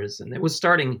 2 years, and it was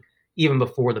starting even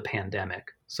before the pandemic.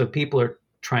 So people are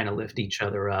trying to lift each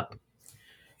other up.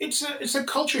 It's a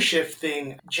culture shift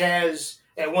thing. Jazz,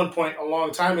 at one point a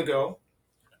long time ago,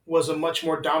 was a much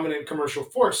more dominant commercial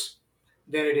force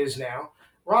than it is now.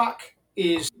 Rock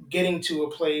is getting to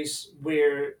a place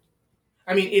where,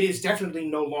 it is definitely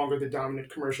no longer the dominant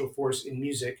commercial force in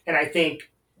music. And I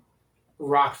think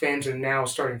rock fans are now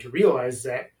starting to realize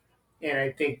that. And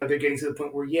I think they're getting to the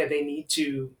point where, they need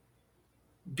to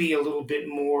be a little bit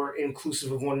more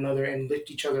inclusive of one another and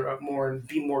lift each other up more and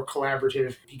be more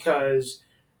collaborative, because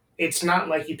it's not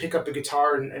like you pick up a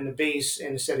guitar and a bass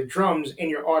and a set of drums and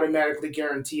you're automatically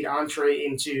guaranteed entree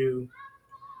into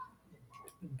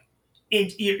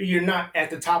you're not at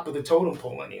the top of the totem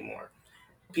pole anymore.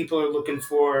 People are looking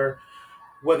for,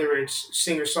 whether it's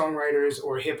singer-songwriters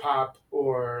or hip-hop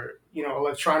or,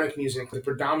 electronic music, the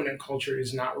predominant culture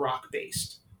is not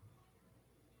rock-based.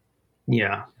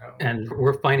 Yeah, and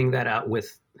we're finding that out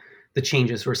with the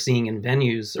changes we're seeing in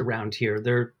venues around here.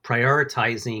 They're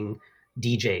prioritizing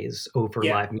DJs over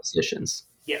live musicians.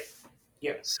 Yeah.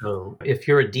 Yeah. So if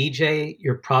you're a DJ,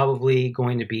 you're probably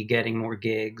going to be getting more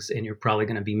gigs and you're probably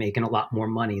going to be making a lot more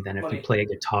money than if you play a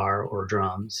guitar or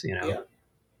drums, you know? Yeah.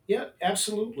 Yeah,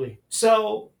 absolutely.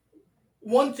 So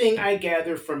one thing I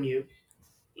gather from you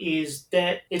is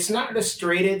that it's not a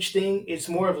straight edge thing, it's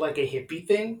more of like a hippie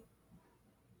thing.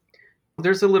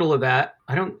 There's a little of that.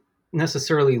 I don't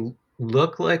necessarily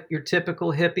look like your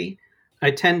typical hippie.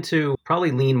 I tend to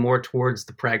probably lean more towards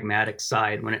the pragmatic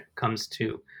side when it comes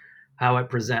to how I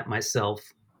present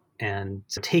myself and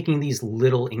taking these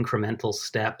little incremental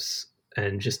steps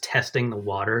and just testing the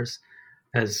waters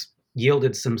has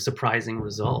yielded some surprising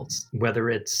results, whether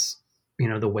it's, you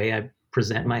know, the way I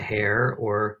present my hair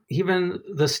or even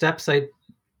the steps I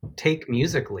take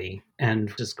musically.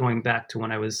 And just going back to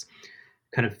when I was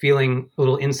kind of feeling a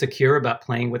little insecure about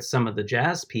playing with some of the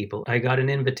jazz people, I got an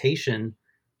invitation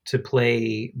to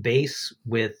play bass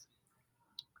with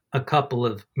a couple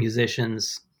of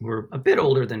musicians who were a bit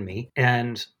older than me.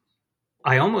 And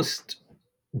I almost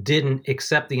didn't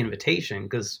accept the invitation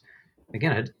because,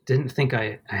 again, I didn't think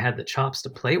I had the chops to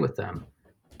play with them.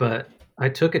 But I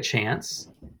took a chance,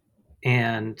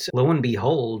 and lo and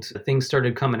behold, things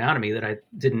started coming out of me that I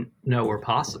didn't know were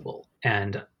possible.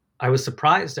 And I was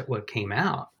surprised at what came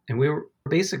out. And we were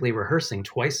basically rehearsing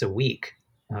twice a week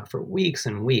for weeks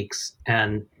and weeks.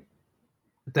 And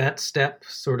that step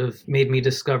sort of made me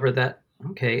discover that,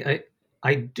 okay,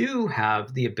 I do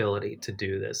have the ability to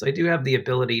do this. I do have the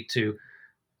ability to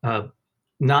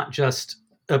not just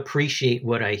appreciate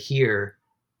what I hear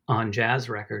on jazz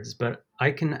records, but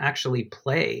I can actually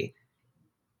play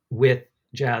with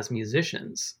jazz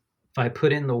musicians. If I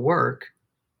put in the work,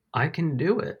 I can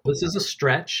do it. This is a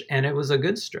stretch, and it was a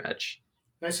good stretch.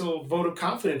 Nice little vote of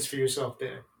confidence for yourself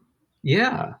there.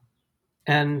 Yeah.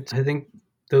 And I think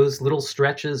those little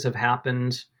stretches have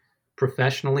happened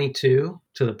professionally too,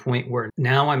 to the point where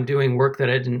now I'm doing work that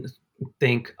I didn't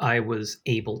think I was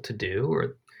able to do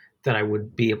or that I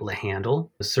would be able to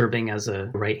handle, serving as a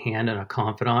right hand and a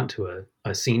confidant to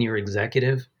a senior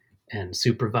executive and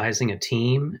supervising a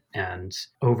team and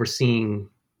overseeing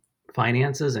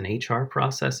finances and HR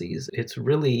processes. It's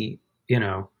really, you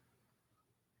know,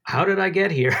 how did I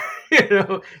get here? You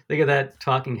know, think of that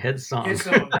Talking Heads song.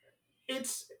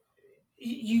 It's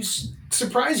you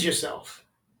surprise yourself.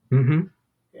 Mm-hmm.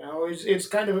 You know, it's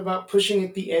kind of about pushing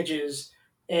at the edges,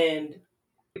 and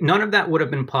none of that would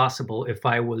have been possible if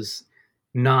I was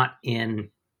not in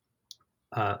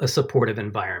a supportive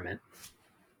environment.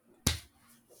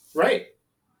 Right.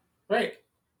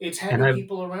 It's having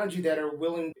people around you that are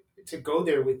willing to go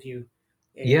there with you,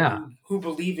 and who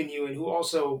believe in you and who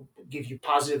also give you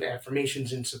positive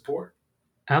affirmations and support.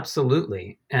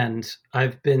 Absolutely. And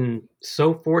I've been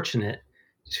so fortunate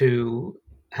to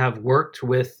have worked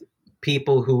with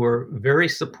people who are very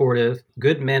supportive,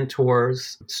 good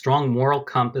mentors, strong moral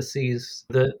compasses.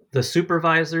 The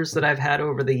supervisors that I've had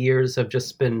over the years have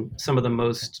just been some of the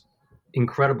most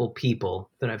incredible people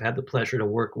that I've had the pleasure to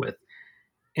work with.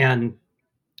 And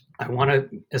I want to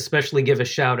especially give a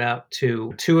shout out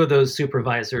to two of those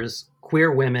supervisors,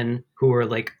 queer women who are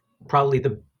like probably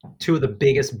two of the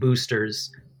biggest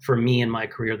boosters for me in my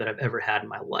career that I've ever had in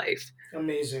my life.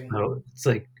 Amazing. So it's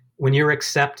like when you're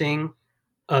accepting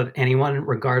of anyone,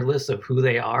 regardless of who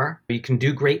they are, you can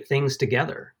do great things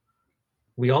together.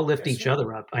 We all lift each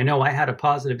other up. I know I had a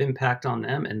positive impact on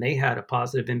them and they had a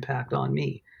positive impact on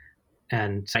me.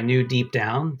 And I knew deep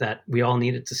down that we all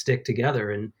needed to stick together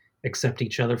and accept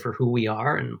each other for who we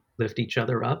are and lift each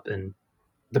other up. And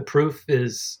the proof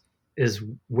is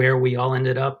where we all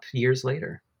ended up years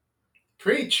later.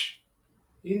 Preach.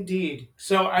 Indeed.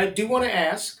 So I do want to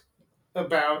ask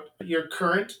about your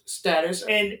current status,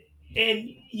 and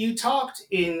you talked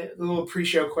in the little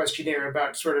pre-show questionnaire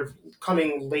about sort of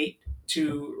coming late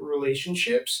to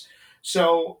relationships.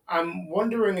 So I'm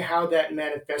wondering how that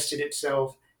manifested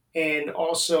itself, and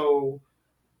also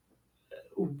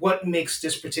what makes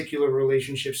this particular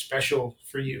relationship special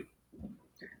for you.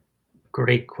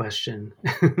 Great question.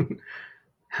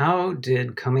 How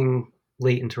did coming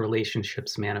late into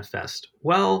relationships manifest?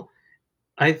 Well,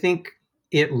 I think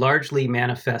it largely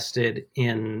manifested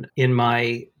in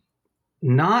my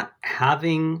not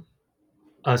having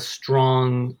a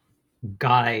strong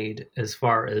guide as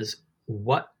far as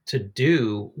what to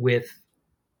do with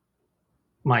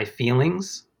my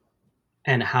feelings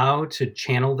and how to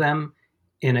channel them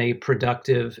in a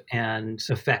productive and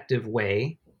effective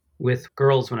way with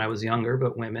girls when I was younger,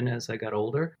 but women as I got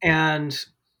older. And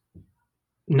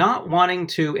not wanting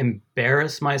to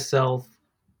embarrass myself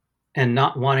and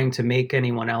not wanting to make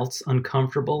anyone else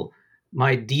uncomfortable,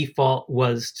 my default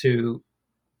was to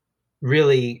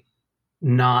really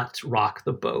not rock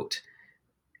the boat.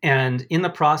 And in the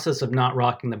process of not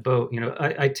rocking the boat,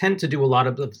 I tend to do a lot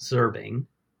of observing.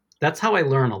 That's how I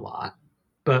learn a lot.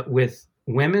 But with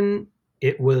women,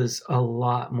 it was a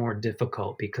lot more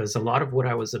difficult because a lot of what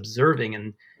I was observing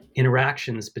and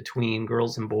interactions between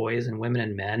girls and boys and women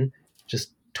and men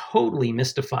just totally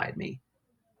mystified me.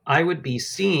 I would be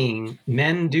seeing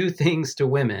men do things to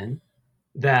women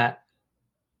that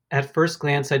at first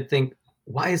glance I'd think,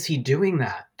 why is he doing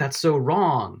that? That's so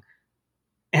wrong.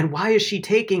 And why is she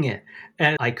taking it?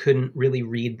 And I couldn't really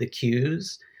read the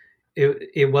cues.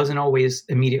 It wasn't always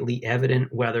immediately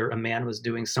evident whether a man was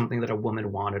doing something that a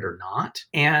woman wanted or not.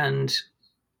 And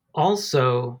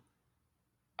also,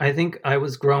 I think I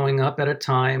was growing up at a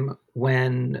time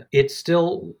when it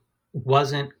still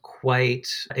wasn't quite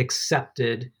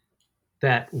accepted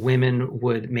that women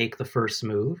would make the first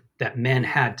move, that men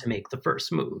had to make the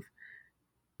first move,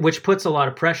 which puts a lot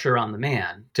of pressure on the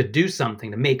man to do something,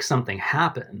 to make something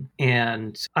happen.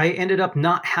 And I ended up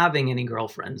not having any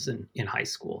girlfriends in high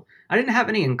school. I didn't have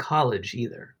any in college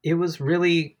either. It was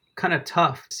really kind of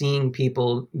tough seeing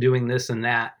people doing this and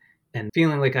that and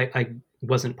feeling like I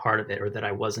wasn't part of it, or that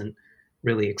I wasn't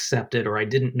really accepted, or I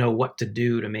didn't know what to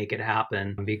do to make it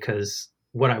happen, because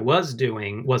what I was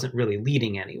doing wasn't really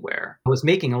leading anywhere. I was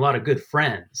making a lot of good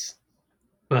friends,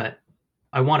 but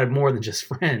I wanted more than just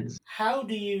friends. How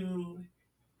do you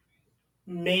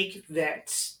make that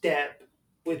step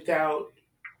without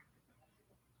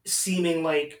seeming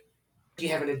like you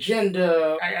have an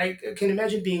agenda? I can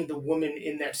imagine being the woman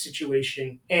in that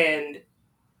situation, and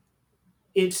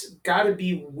it's got to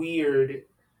be weird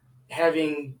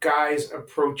having guys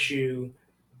approach you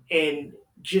and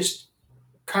just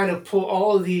kind of pull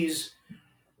all of these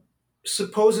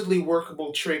supposedly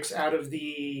workable tricks out of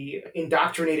the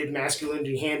indoctrinated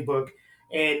masculinity handbook,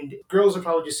 and girls are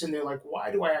probably just sitting there like, why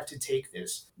do I have to take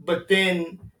this? But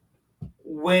then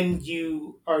when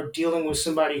you are dealing with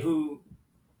somebody who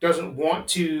doesn't want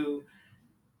to,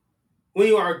 when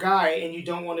you are a guy and you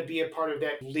don't want to be a part of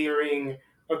that leering,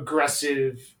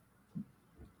 aggressive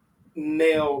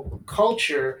male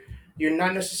culture, you're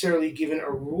not necessarily given a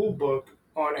rule book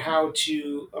on how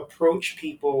to approach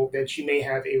people that you may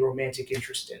have a romantic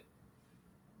interest in.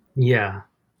 Yeah,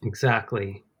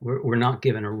 exactly. We're not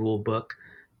given a rule book,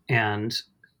 and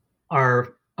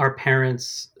our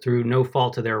parents, through no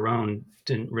fault of their own,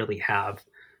 didn't really have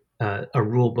a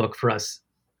rule book for us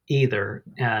either.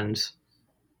 And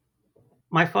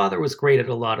my father was great at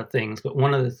a lot of things, but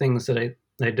one of the things that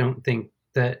I don't think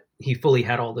that he fully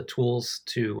had all the tools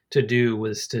to do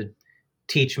was to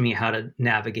teach me how to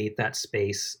navigate that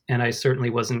space. And I certainly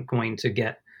wasn't going to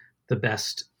get the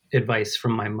best advice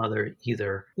from my mother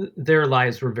either. Their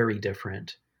lives were very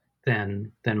different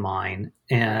than mine.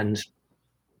 And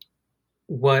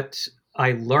what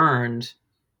I learned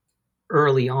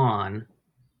early on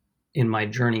in my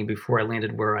journey before I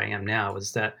landed where I am now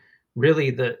is that really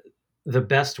the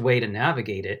best way to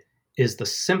navigate it is the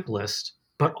simplest,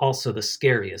 but also the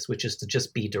scariest, which is to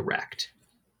just be direct.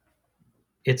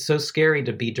 It's so scary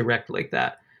to be direct like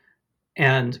that.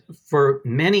 And for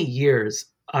many years,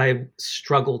 I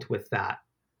struggled with that.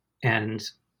 And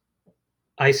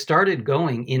I started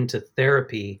going into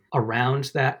therapy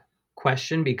around that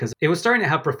question because it was starting to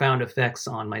have profound effects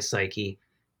on my psyche.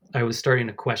 I was starting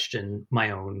to question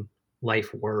my own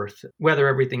life worth, whether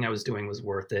everything I was doing was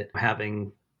worth it.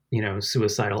 Having,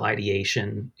 suicidal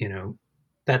ideation,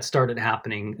 that started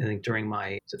happening, I think, during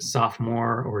my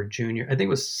sophomore or junior, I think it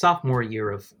was sophomore year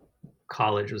of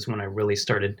college was when I really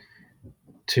started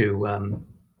to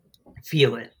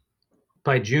feel it.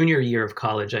 By junior year of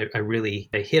college, I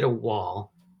hit a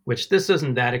wall, which this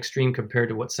isn't that extreme compared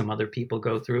to what some other people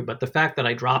go through. But the fact that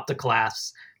I dropped a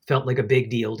class felt like a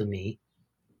big deal to me.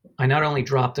 I not only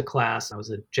dropped a class, I was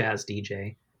a jazz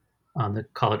DJ on the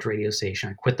college radio station.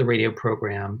 I quit the radio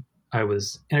program. I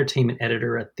was entertainment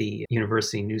editor at the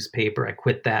university newspaper. I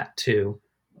quit that too.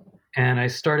 And I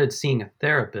started seeing a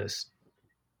therapist.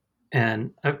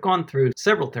 And I've gone through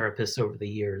several therapists over the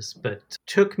years, but it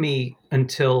took me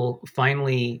until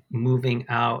finally moving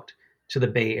out to the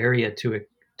Bay Area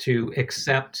to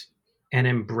accept and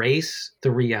embrace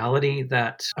the reality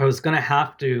that I was going to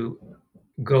have to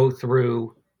go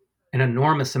through an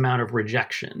enormous amount of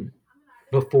rejection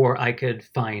before I could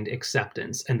find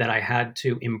acceptance, and that I had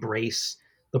to embrace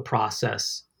the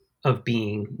process of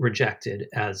being rejected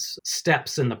as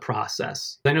steps in the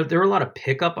process. I know there are a lot of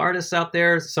pickup artists out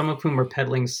there, some of whom are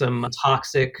peddling some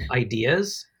toxic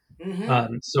ideas.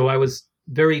 Mm-hmm. So I was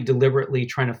very deliberately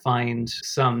trying to find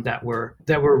some that were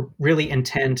really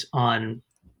intent on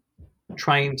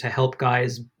trying to help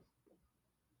guys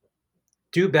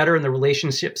do better in the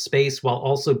relationship space while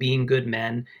also being good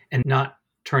men and not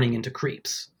turning into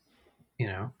creeps, you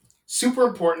know? Super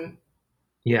important.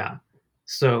 Yeah.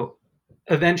 So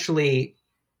eventually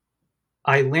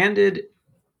I landed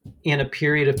in a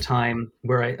period of time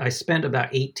where I spent about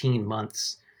 18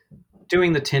 months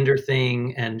doing the Tinder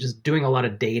thing and just doing a lot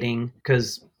of dating.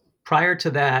 Because prior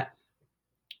to that,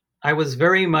 I was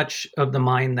very much of the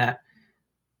mind that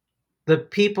the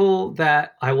people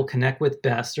that I will connect with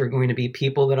best are going to be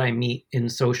people that I meet in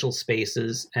social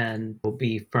spaces and will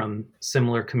be from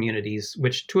similar communities,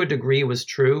 which to a degree was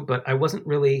true, but I wasn't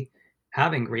really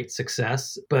having great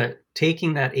success. But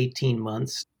taking that 18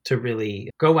 months to really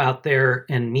go out there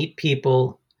and meet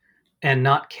people and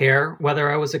not care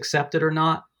whether I was accepted or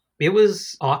not, it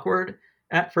was awkward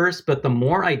at first, but the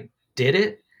more I did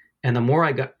it and the more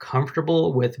I got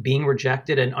comfortable with being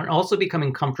rejected and also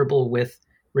becoming comfortable with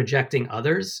rejecting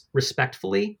others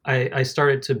respectfully, I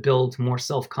started to build more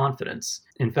self-confidence.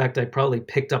 In fact, I probably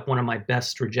picked up one of my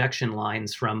best rejection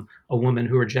lines from a woman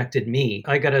who rejected me.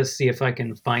 I got to see if I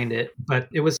can find it, but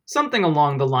it was something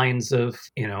along the lines of,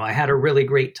 I had a really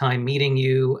great time meeting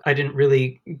you. I didn't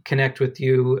really connect with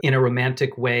you in a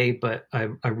romantic way, but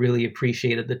I really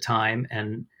appreciated the time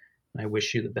and I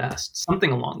wish you the best.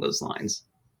 Something along those lines.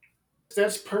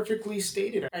 That's perfectly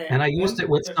stated. And I used it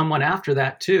with someone after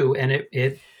that too, and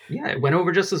it went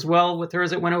over just as well with her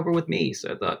as it went over with me.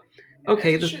 So I thought,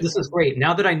 okay, this is great.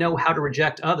 Now that I know how to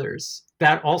reject others,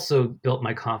 that also built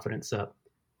my confidence up.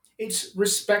 It's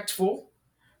respectful,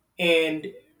 and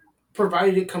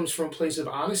provided it comes from a place of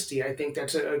honesty, I think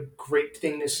that's a great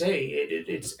thing to say.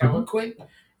 It's eloquent,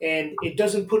 and it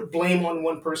doesn't put blame on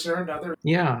one person or another.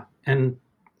 Yeah, and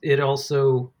it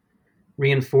also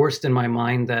reinforced in my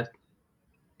mind that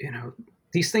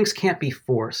these things can't be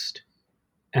forced.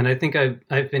 And I think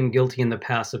I've been guilty in the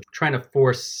past of trying to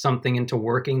force something into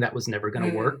working that was never going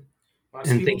to work.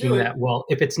 And thinking that, well,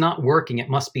 if it's not working, it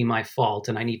must be my fault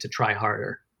and I need to try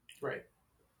harder. Right.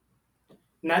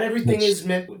 Not everything is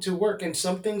meant to work, and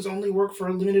some things only work for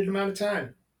a limited amount of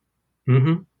time.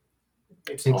 Mm-hmm.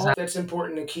 It's all that's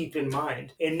important to keep in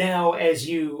mind. And now, as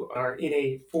you are in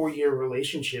a 4-year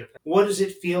relationship, what does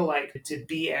it feel like to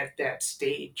be at that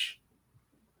stage?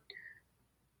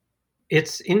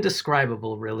 It's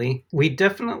indescribable, really. We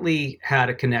definitely had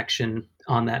a connection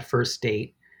on that first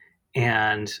date,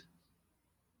 and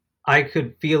I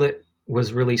could feel it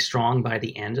was really strong by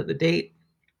the end of the date.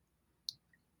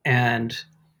 And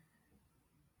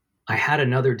I had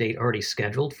another date already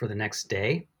scheduled for the next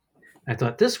day. I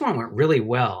thought, this one went really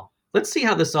well. Let's see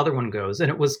how this other one goes. And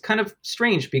it was kind of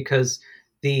strange because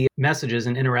the messages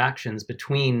and interactions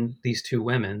between these two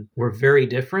women were very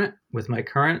different. With my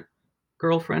current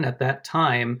girlfriend at that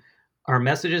time, our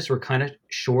messages were kind of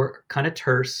short, kind of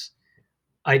terse.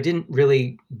 I didn't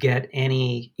really get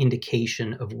any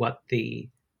indication of what the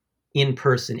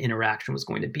in-person interaction was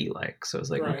going to be like. So I was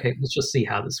like, okay, let's just see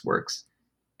how this works.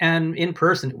 And in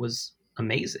person, it was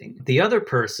amazing. The other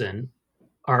person,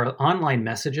 our online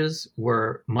messages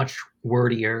were much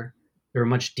wordier. They were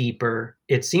much deeper.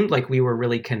 It seemed like we were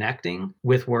really connecting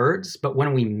with words, but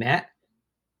when we met,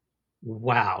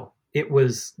 wow, it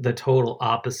was the total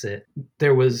opposite.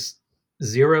 There was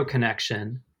zero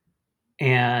connection.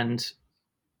 And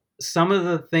some of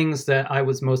the things that I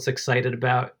was most excited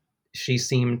about, she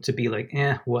seemed to be like,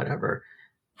 whatever.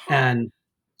 And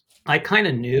I kind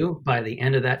of knew by the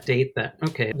end of that date that,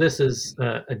 okay, this is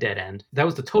a dead end. That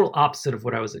was the total opposite of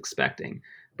what I was expecting.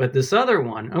 But this other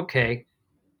one, okay,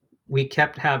 we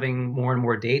kept having more and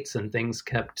more dates and things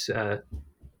kept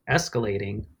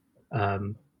escalating.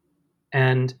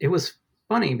 And it was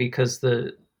funny because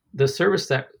the service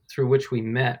that through which we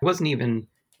met wasn't even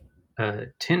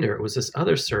Tinder. It was this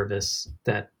other service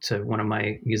that one of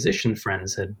my musician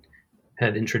friends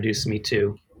had introduced me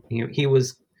to. He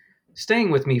was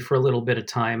staying with me for a little bit of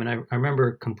time, and I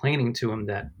remember complaining to him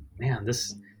that, man,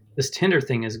 this Tinder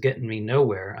thing is getting me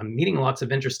nowhere. I'm meeting lots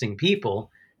of interesting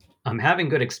people. I'm having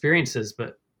good experiences,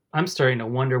 but I'm starting to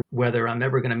wonder whether I'm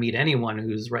ever going to meet anyone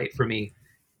who's right for me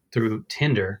through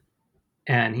Tinder.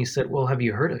 And he said, well, have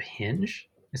you heard of Hinge?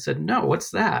 I said, no,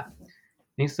 what's that? And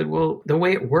he said, well, the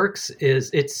way it works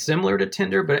is it's similar to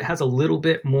Tinder, but it has a little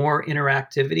bit more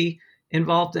interactivity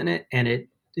involved in it. And it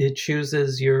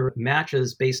chooses your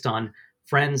matches based on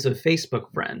friends of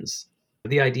Facebook friends.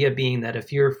 The idea being that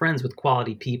if you're friends with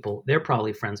quality people, they're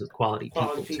probably friends with quality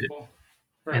people too.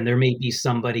 Right. And there may be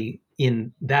somebody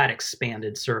in that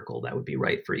expanded circle that would be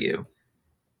right for you.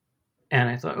 And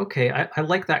I thought, okay, I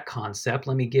like that concept.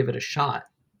 Let me give it a shot.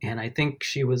 And I think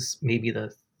she was maybe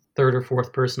the third or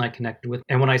fourth person I connected with.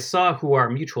 And when I saw who our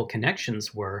mutual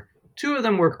connections were, two of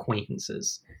them were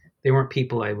acquaintances. They weren't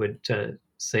people I would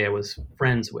say I was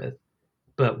friends with.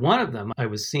 But one of them I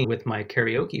was seeing with my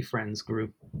karaoke friends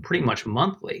group pretty much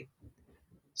monthly.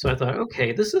 So I thought,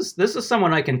 okay, this is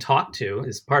someone I can talk to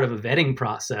as part of a vetting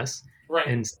process.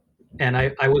 Right. And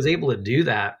I was able to do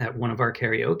that at one of our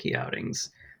karaoke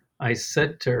outings. I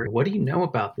said to her, what do you know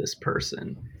about this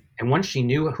person? And once she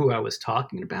knew who I was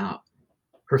talking about,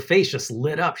 her face just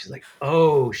lit up. She's like,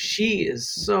 oh, she is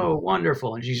so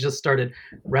wonderful. And she just started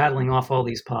rattling off all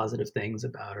these positive things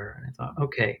about her. And I thought,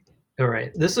 okay, all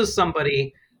right, this is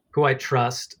somebody who I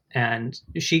trust, and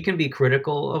she can be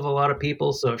critical of a lot of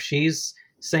people. So if she's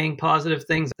saying positive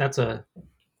things, that's a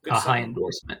high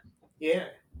endorsement. Yeah.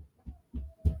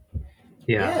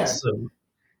 Yeah. So,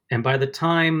 and by the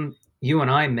time you and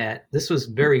I met, this was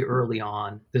very early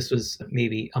on. This was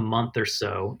maybe a month or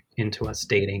so into us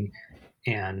dating.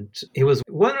 And it was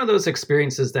one of those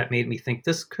experiences that made me think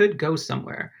this could go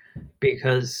somewhere,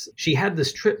 because she had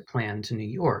this trip planned to New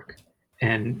York.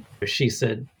 And she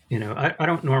said, I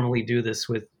don't normally do this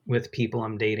with people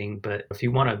I'm dating, but if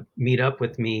you want to meet up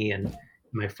with me and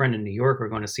my friend in New York, we're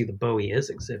going to see the Bowie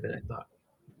Is exhibit. I thought,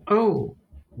 oh,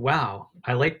 wow,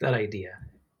 I like that idea.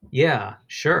 Yeah,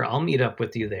 sure, I'll meet up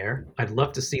with you there. I'd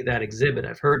love to see that exhibit.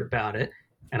 I've heard about it.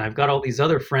 And I've got all these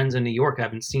other friends in New York I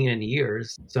haven't seen in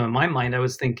years. So in my mind, I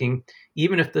was thinking,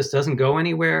 even if this doesn't go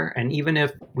anywhere, and even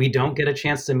if we don't get a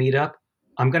chance to meet up,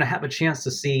 I'm going to have a chance to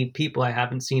see people I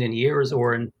haven't seen in years,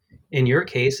 or in your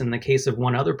case, in the case of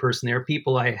one other person, there are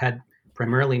people I had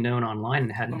primarily known online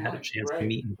and hadn't had a chance to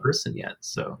meet in person yet.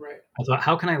 So I thought,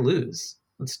 how can I lose?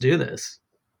 Let's do this.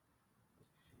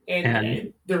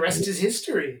 And the rest is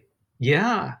history.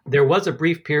 Yeah. There was a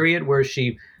brief period where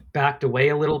she backed away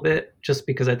a little bit, just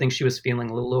because I think she was feeling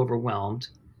a little overwhelmed.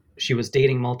 She was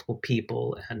dating multiple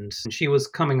people, and she was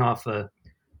coming off a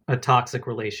toxic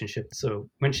relationship. So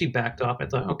when she backed off, I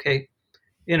thought, okay,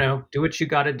 do what you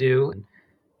got to do. And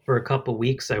for a couple of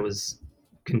weeks, I was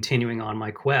continuing on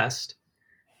my quest.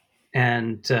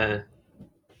 And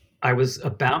I was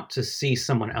about to see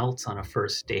someone else on a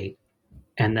first date.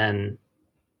 And then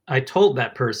I told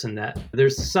that person that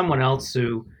there's someone else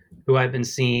who I've been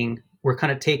seeing. We're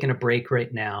kind of taking a break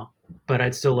right now, but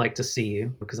I'd still like to see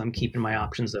you, because I'm keeping my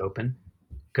options open.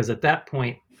 Because at that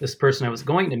point, this person I was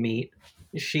going to meet,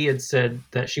 she had said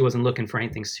that she wasn't looking for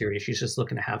anything serious. She's just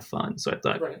looking to have fun. So I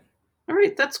thought, all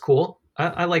right, that's cool.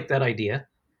 I like that idea.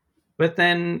 But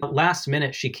then last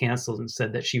minute, she canceled and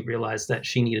said that she realized that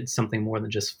she needed something more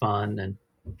than just fun. And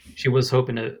she was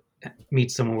hoping to meet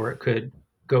someone where it could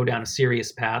go down a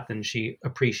serious path. And she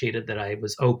appreciated that I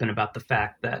was open about the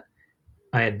fact that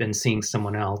I had been seeing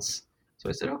someone else. So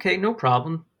I said, okay, no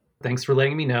problem. Thanks for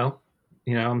letting me know.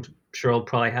 I'm sure I'll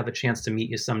probably have a chance to meet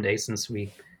you someday, since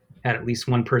we had at least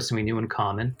one person we knew in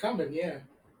common. Yeah.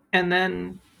 And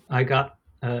then I got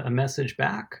a message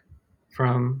back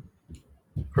from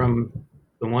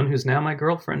the one who's now my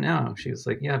girlfriend now. She was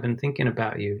like, yeah, I've been thinking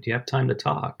about you. Do you have time to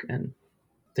talk? And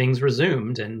things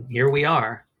resumed. And here we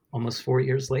are, almost 4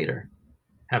 years later,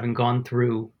 having gone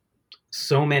through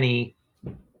so many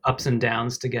ups and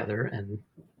downs together,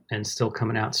 and still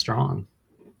coming out strong.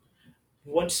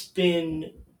 What's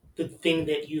been the thing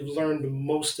that you've learned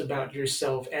most about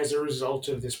yourself as a result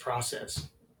of this process?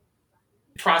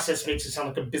 Process makes it sound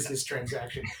like a business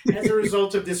transaction. As a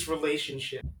result of this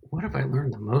relationship, what have I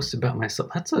learned the most about myself?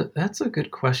 That's a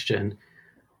good question.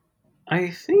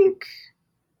 I think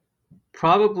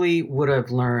probably what I've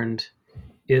learned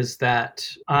is that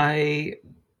I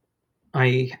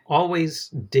always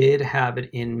did have it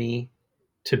in me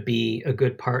to be a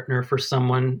good partner for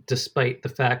someone, despite the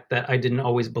fact that I didn't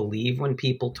always believe when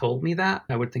people told me that.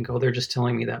 I would think, oh, they're just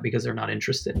telling me that because they're not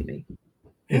interested in me.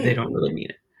 They don't really mean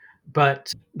it.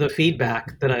 But the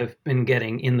feedback that I've been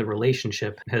getting in the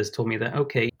relationship has told me that,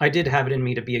 okay, I did have it in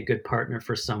me to be a good partner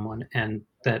for someone, and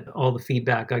that all the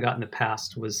feedback I got in the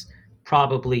past was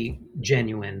probably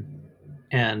genuine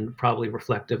and probably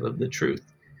reflective of the truth.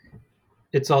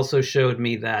 It's also showed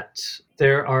me that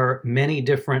there are many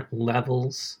different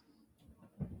levels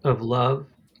of love,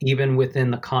 even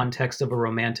within the context of a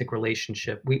romantic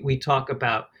relationship. We talk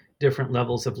about different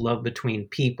levels of love between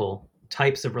people,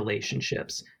 types of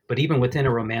relationships, but even within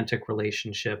a romantic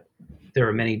relationship, there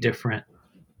are many different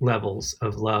levels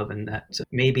of love, and that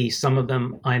maybe some of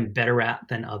them I'm better at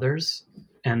than others,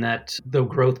 and that the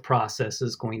growth process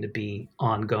is going to be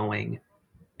ongoing.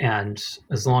 And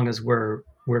as long as we're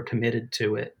committed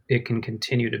to it, it can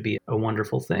continue to be a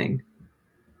wonderful thing.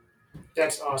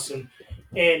 That's awesome.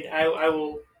 And I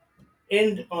will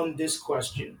end on this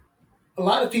question. A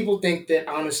lot of people think that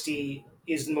honesty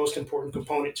is the most important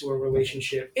component to a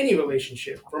relationship, any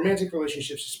relationship, romantic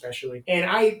relationships especially. And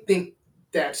I think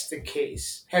that's the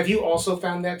case. Have you also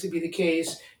found that to be the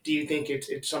case? Do you think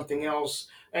it's something else?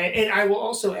 And I will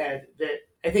also add that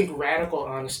I think radical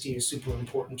honesty is super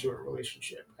important to a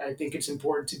relationship. I think it's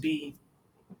important to be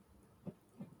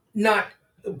not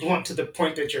blunt to the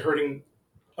point that you're hurting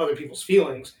other people's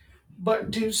feelings,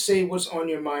 but to say what's on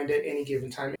your mind at any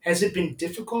given time. Has it been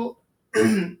difficult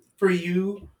for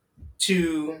you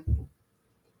to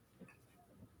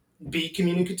be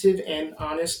communicative and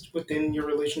honest within your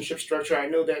relationship structure? I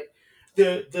know that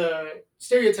the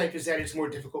stereotype is that it's more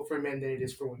difficult for men than it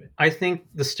is for women. I think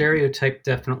the stereotype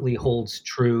definitely holds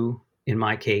true in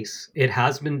my case. It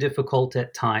has been difficult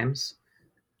at times.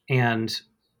 And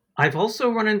I've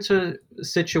also run into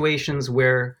situations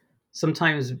where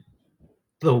sometimes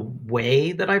the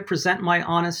way that I present my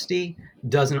honesty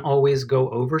doesn't always go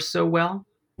over so well.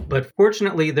 But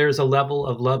fortunately, there's a level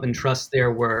of love and trust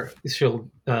there where she'll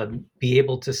be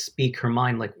able to speak her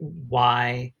mind, like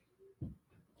why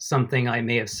something I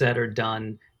may have said or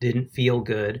done didn't feel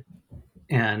good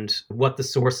and what the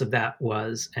source of that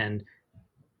was. And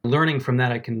learning from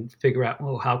that, I can figure out,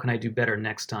 oh, how can I do better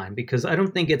next time? Because I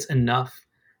don't think it's enough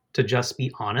to just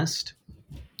be honest.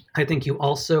 I think you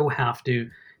also have to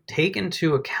take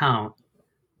into account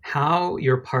how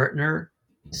your partner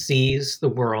sees the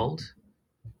world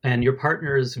and your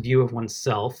partner's view of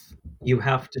oneself. You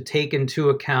have to take into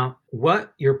account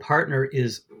what your partner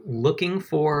is looking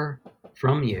for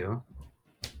from you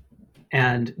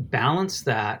and balance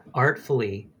that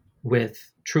artfully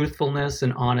with truthfulness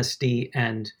and honesty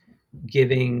and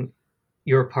giving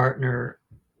your partner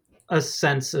a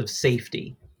sense of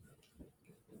safety,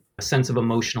 a sense of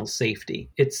emotional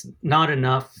safety. It's not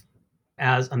enough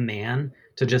as a man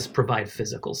to just provide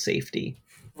physical safety.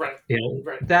 Right.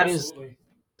 Right. That Absolutely. is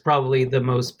probably the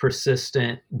most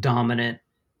persistent, dominant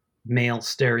male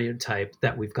stereotype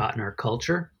that we've got in our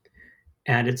culture.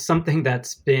 And it's something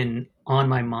that's been on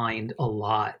my mind a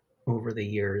lot over the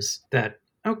years that,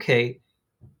 okay,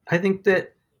 I think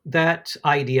that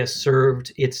idea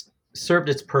served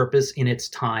its purpose in its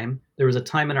time. There was a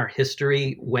time in our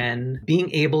history when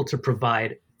being able to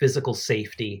provide physical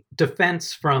safety,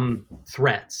 defense from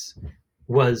threats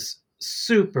was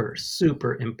super,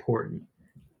 super important.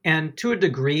 And to a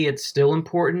degree, it's still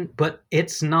important, but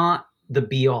it's not the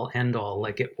be all end all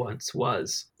like it once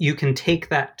was. You can take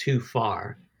that too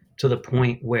far to the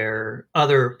point where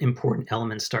other important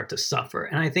elements start to suffer.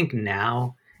 And I think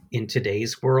now in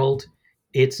today's world,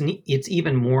 it's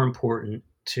even more important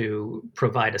to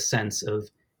provide a sense of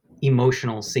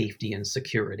emotional safety and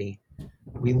security.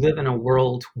 We live in a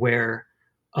world where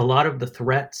a lot of the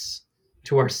threats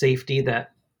to our safety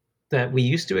that we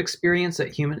used to experience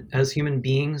as human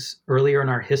beings earlier in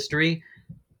our history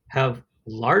have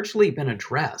largely been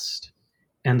addressed.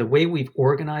 And the way we've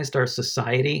organized our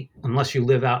society, unless you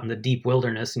live out in the deep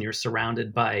wilderness and you're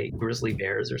surrounded by grizzly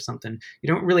bears or something, you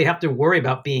don't really have to worry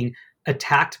about being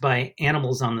attacked by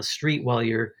animals on the street while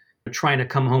you're trying to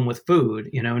come home with food,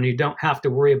 and you don't have to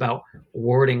worry about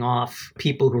warding off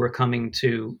people who are coming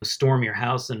to storm your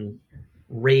house and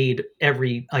raid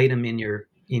every item in your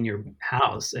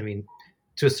house. I mean,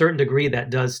 to a certain degree, that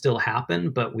does still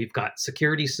happen, but we've got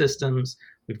security systems,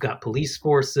 we've got police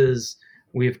forces,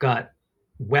 we've got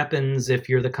weapons if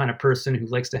you're the kind of person who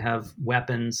likes to have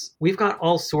weapons. We've got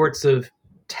all sorts of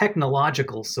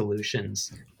technological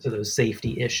solutions to those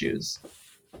safety issues.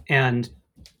 And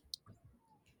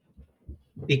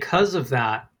because of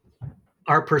that,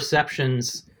 our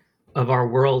perceptions of our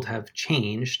world have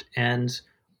changed and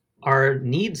our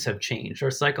needs have changed.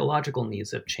 Our psychological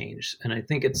needs have changed. And I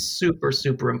think it's super,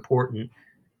 super important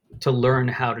to learn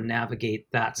how to navigate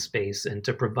that space and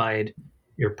to provide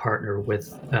your partner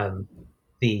with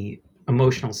the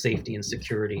emotional safety and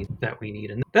security that we need.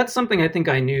 And that's something I think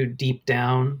I knew deep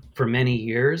down for many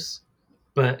years,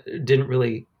 but didn't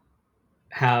really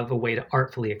have a way to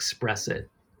artfully express it,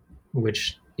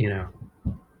 which,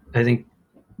 I think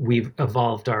we've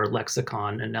evolved our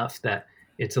lexicon enough that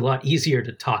it's a lot easier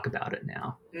to talk about it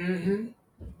now. Mm-hmm.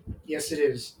 Yes, it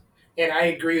is. And I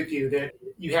agree with you that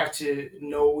you have to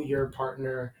know your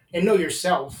partner and know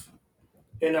yourself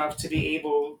enough to be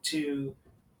able to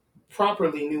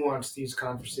properly nuance these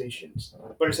conversations.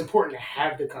 But it's important to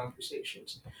have the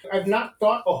conversations. I've not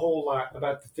thought a whole lot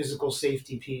about the physical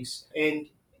safety piece. And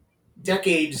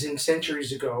decades and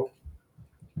centuries ago,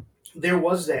 there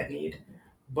was that need.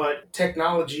 But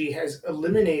technology has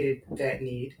eliminated that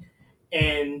need.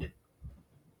 And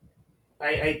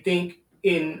I think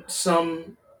in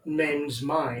some men's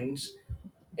minds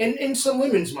and in some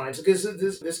women's minds, because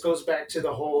this goes back to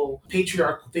the whole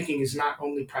patriarchal thinking is not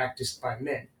only practiced by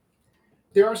men.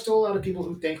 There are still a lot of people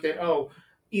who think that, oh,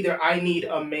 either I need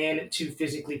a man to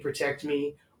physically protect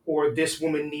me or this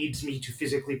woman needs me to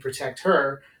physically protect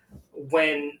her,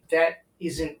 when that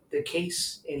isn't the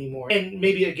case anymore. And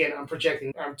maybe again, I'm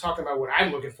projecting, I'm talking about what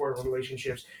I'm looking for in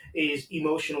relationships is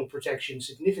emotional protection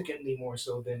significantly more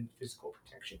so than physical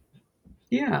protection.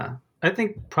 Yeah, I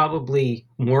think probably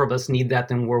more of us need that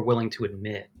than we're willing to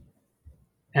admit.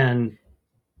 And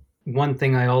one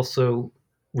thing I also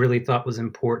really thought was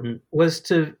important was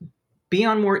to be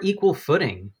on more equal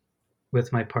footing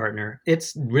with my partner.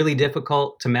 It's really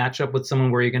difficult to match up with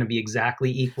someone where you're going to be exactly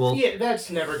equal. Yeah, that's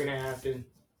never going to happen.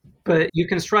 But you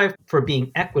can strive for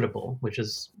being equitable,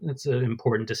 that's an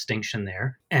important distinction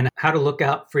there, and how to look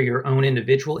out for your own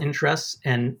individual interests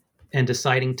and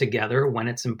deciding together when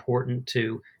it's important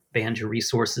to band your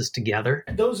resources together.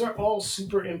 Those are all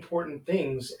super important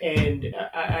things, and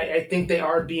I think they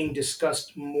are being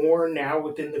discussed more now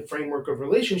within the framework of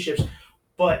relationships,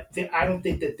 but I don't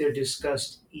think that they're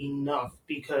discussed enough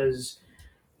because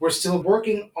we're still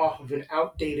working off of an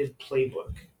outdated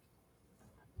playbook.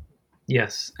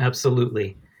 Yes,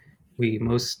 absolutely. We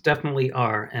most definitely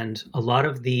are. And a lot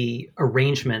of the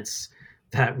arrangements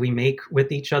that we make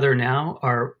with each other now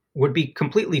would be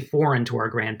completely foreign to our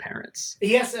grandparents.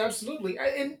 Yes, absolutely.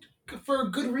 And for a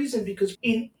good reason, because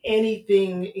in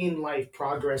anything in life,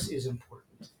 progress is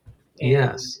important. And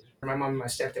yes. My mom and my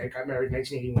stepdad got married in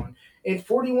 1981. And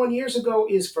 41 years ago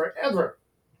is forever.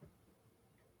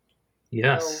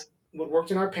 Yes. What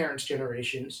worked in our parents'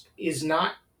 generations is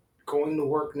not going to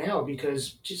work now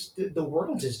because just the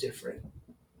world is different.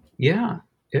 Yeah,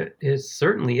 it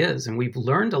certainly is. And we've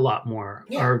learned a lot more.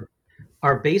 Yeah.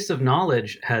 Our base of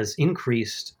knowledge has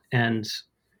increased. And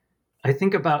I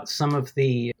think about some of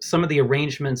the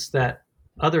arrangements that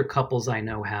other couples I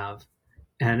know have.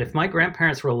 And if my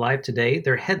grandparents were alive today,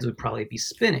 their heads would probably be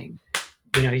spinning.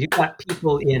 You got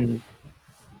people in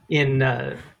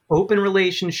open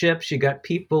relationships. You got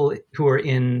people who are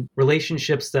in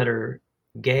relationships that are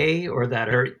gay or that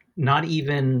are not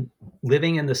even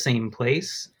living in the same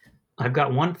place. I've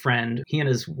got one friend, he and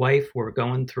his wife were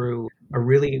going through a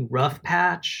really rough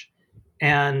patch,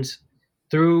 and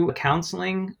through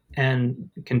counseling and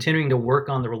continuing to work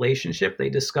on the relationship, they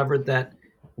discovered that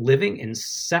living in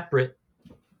separate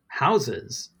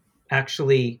houses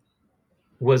actually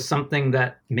was something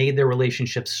that made their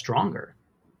relationship stronger.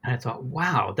 And I thought,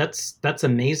 wow, that's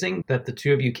amazing that the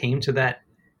two of you came to that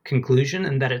conclusion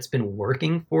and that it's been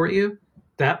working for you.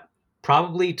 That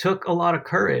probably took a lot of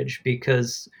courage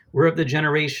because we're of the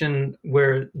generation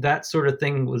where that sort of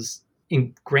thing was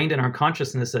ingrained in our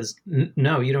consciousness as,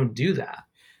 no, you don't do that.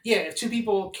 Yeah, if two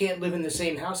people can't live in the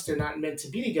same house, they're not meant to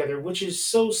be together, which is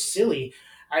so silly.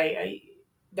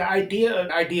 The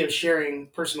idea of sharing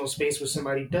personal space with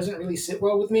somebody doesn't really sit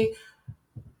well with me.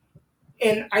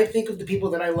 And I think of the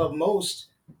people that I love most,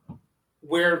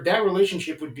 where that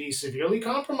relationship would be severely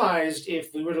compromised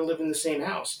if we were to live in the same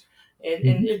house.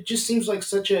 And it just seems like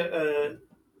such an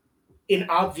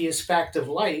obvious fact of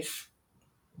life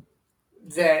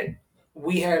that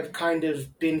we have kind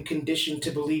of been conditioned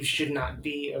to believe should not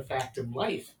be a fact of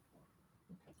life,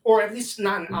 or at least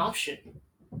not an option.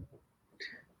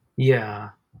 Yeah,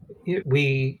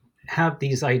 we have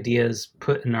these ideas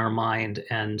put in our mind,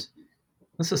 and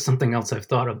this is something else I've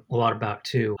thought a lot about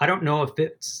too. I don't know if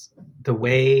it's the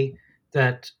way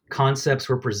that concepts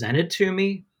were presented to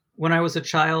me when I was a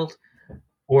child,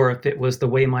 or if it was the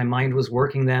way my mind was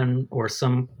working then, or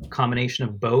some combination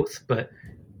of both. But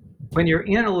when you're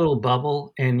in a little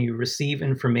bubble and you receive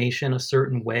information a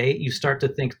certain way, you start to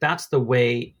think that's the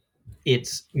way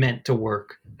it's meant to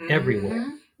work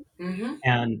everywhere. Mm-hmm.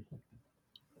 And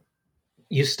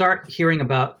you start hearing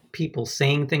about people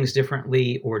saying things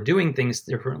differently or doing things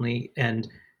differently, and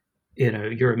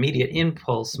your immediate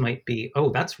impulse might be, oh,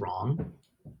 that's wrong.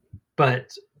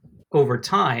 But over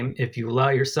time, if you allow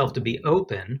yourself to be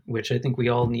open, which I think we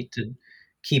all need to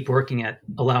keep working at,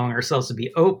 allowing ourselves to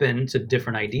be open to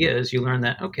different ideas, you learn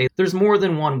that, okay, there's more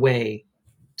than one way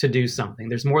to do something.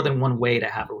 There's more than one way to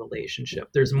have a relationship.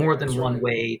 There's more than one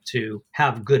way to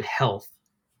have good health.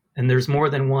 And there's more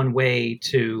than one way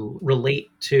to relate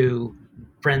to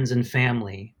friends and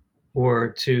family,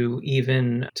 or to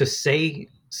even to say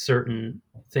certain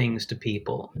things to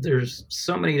people. There's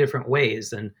so many different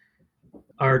ways. And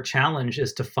our challenge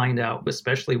is to find out,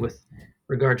 especially with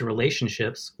regard to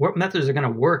relationships, what methods are going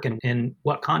to work and in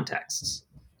what contexts.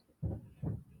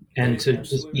 And to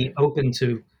just be open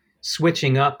to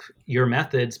switching up your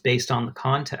methods based on the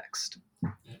context.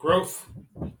 Growth.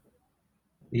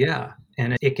 Yeah.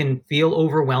 And it can feel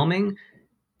overwhelming.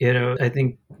 I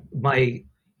think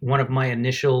one of my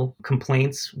initial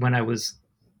complaints when I was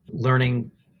learning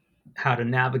how to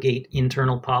navigate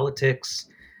internal politics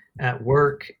at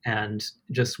work and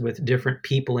just with different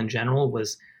people in general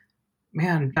was,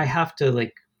 man, I have to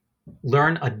like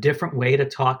learn a different way to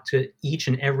talk to each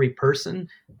and every person.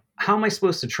 How am I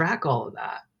supposed to track all of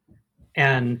that?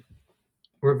 And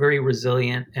we're very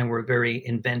resilient and we're very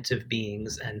inventive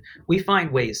beings, and we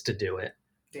find ways to do it.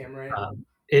 Damn right.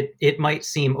 It might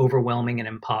seem overwhelming and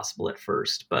impossible at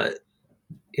first, but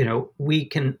we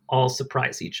can all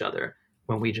surprise each other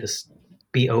when we just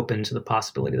be open to the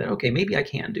possibility that, okay, maybe I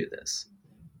can do this.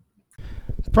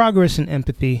 Progress and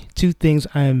empathy, two things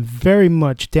I am very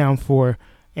much down for,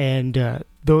 and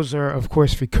those are, of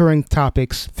course, recurring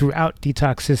topics throughout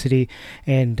Detoxicity,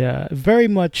 and very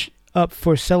much up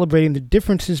for celebrating the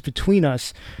differences between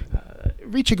us,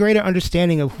 reach a greater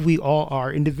understanding of who we all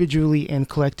are individually and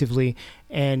collectively.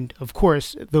 And of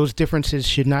course, those differences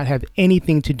should not have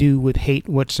anything to do with hate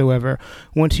whatsoever.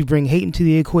 Once you bring hate into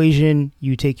the equation,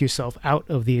 you take yourself out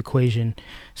of the equation.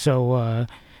 So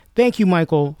thank you,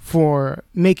 Michael, for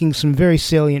making some very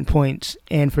salient points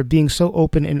and for being so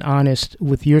open and honest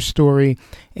with your story,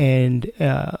 and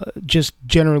just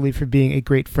generally for being a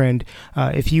great friend.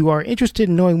 If you are interested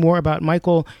in knowing more about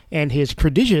Michael and his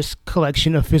prodigious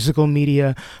collection of physical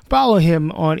media, follow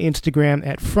him on Instagram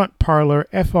at Front Parlour,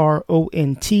 FRONTPARLOUR.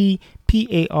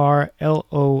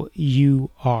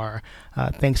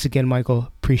 Thanks again,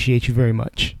 Michael. Appreciate you very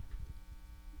much.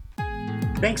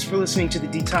 Thanks for listening to the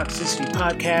Detoxicity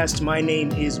Podcast. My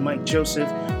name is Mike Joseph.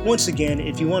 Once again,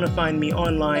 if you want to find me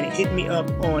online, hit me up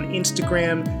on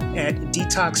Instagram at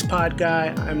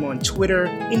DetoxPodGuy. I'm on Twitter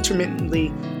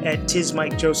intermittently at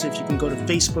TizMikeJoseph. You can go to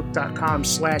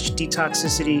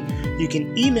Facebook.com/Detoxicity. You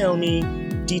can email me,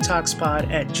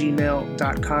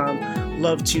 detoxpod@gmail.com.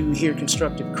 Love to hear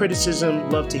constructive criticism,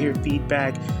 love to hear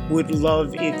feedback. Would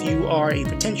love if you are a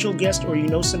potential guest or you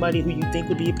know somebody who you think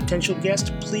would be a potential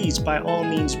guest, please, by all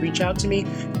means, reach out to me.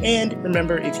 And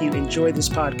remember, if you enjoy this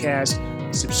podcast,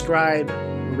 subscribe,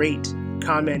 rate,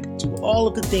 comment, do all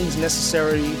of the things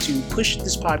necessary to push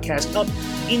this podcast up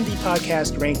in the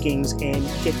podcast rankings and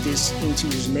get this into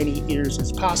as many ears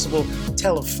as possible.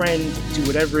 Tell a friend, do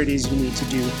whatever it is you need to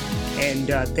do. And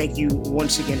thank you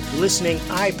once again for listening.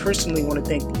 I personally want to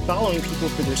thank the following people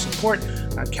for their support: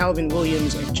 Calvin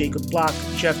Williams and Jacob Block,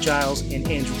 Jeff Giles, and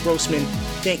Andrew Grossman.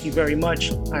 Thank you very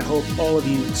much. I hope all of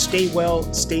you stay well,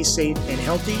 stay safe, and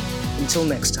healthy. Until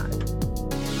next time.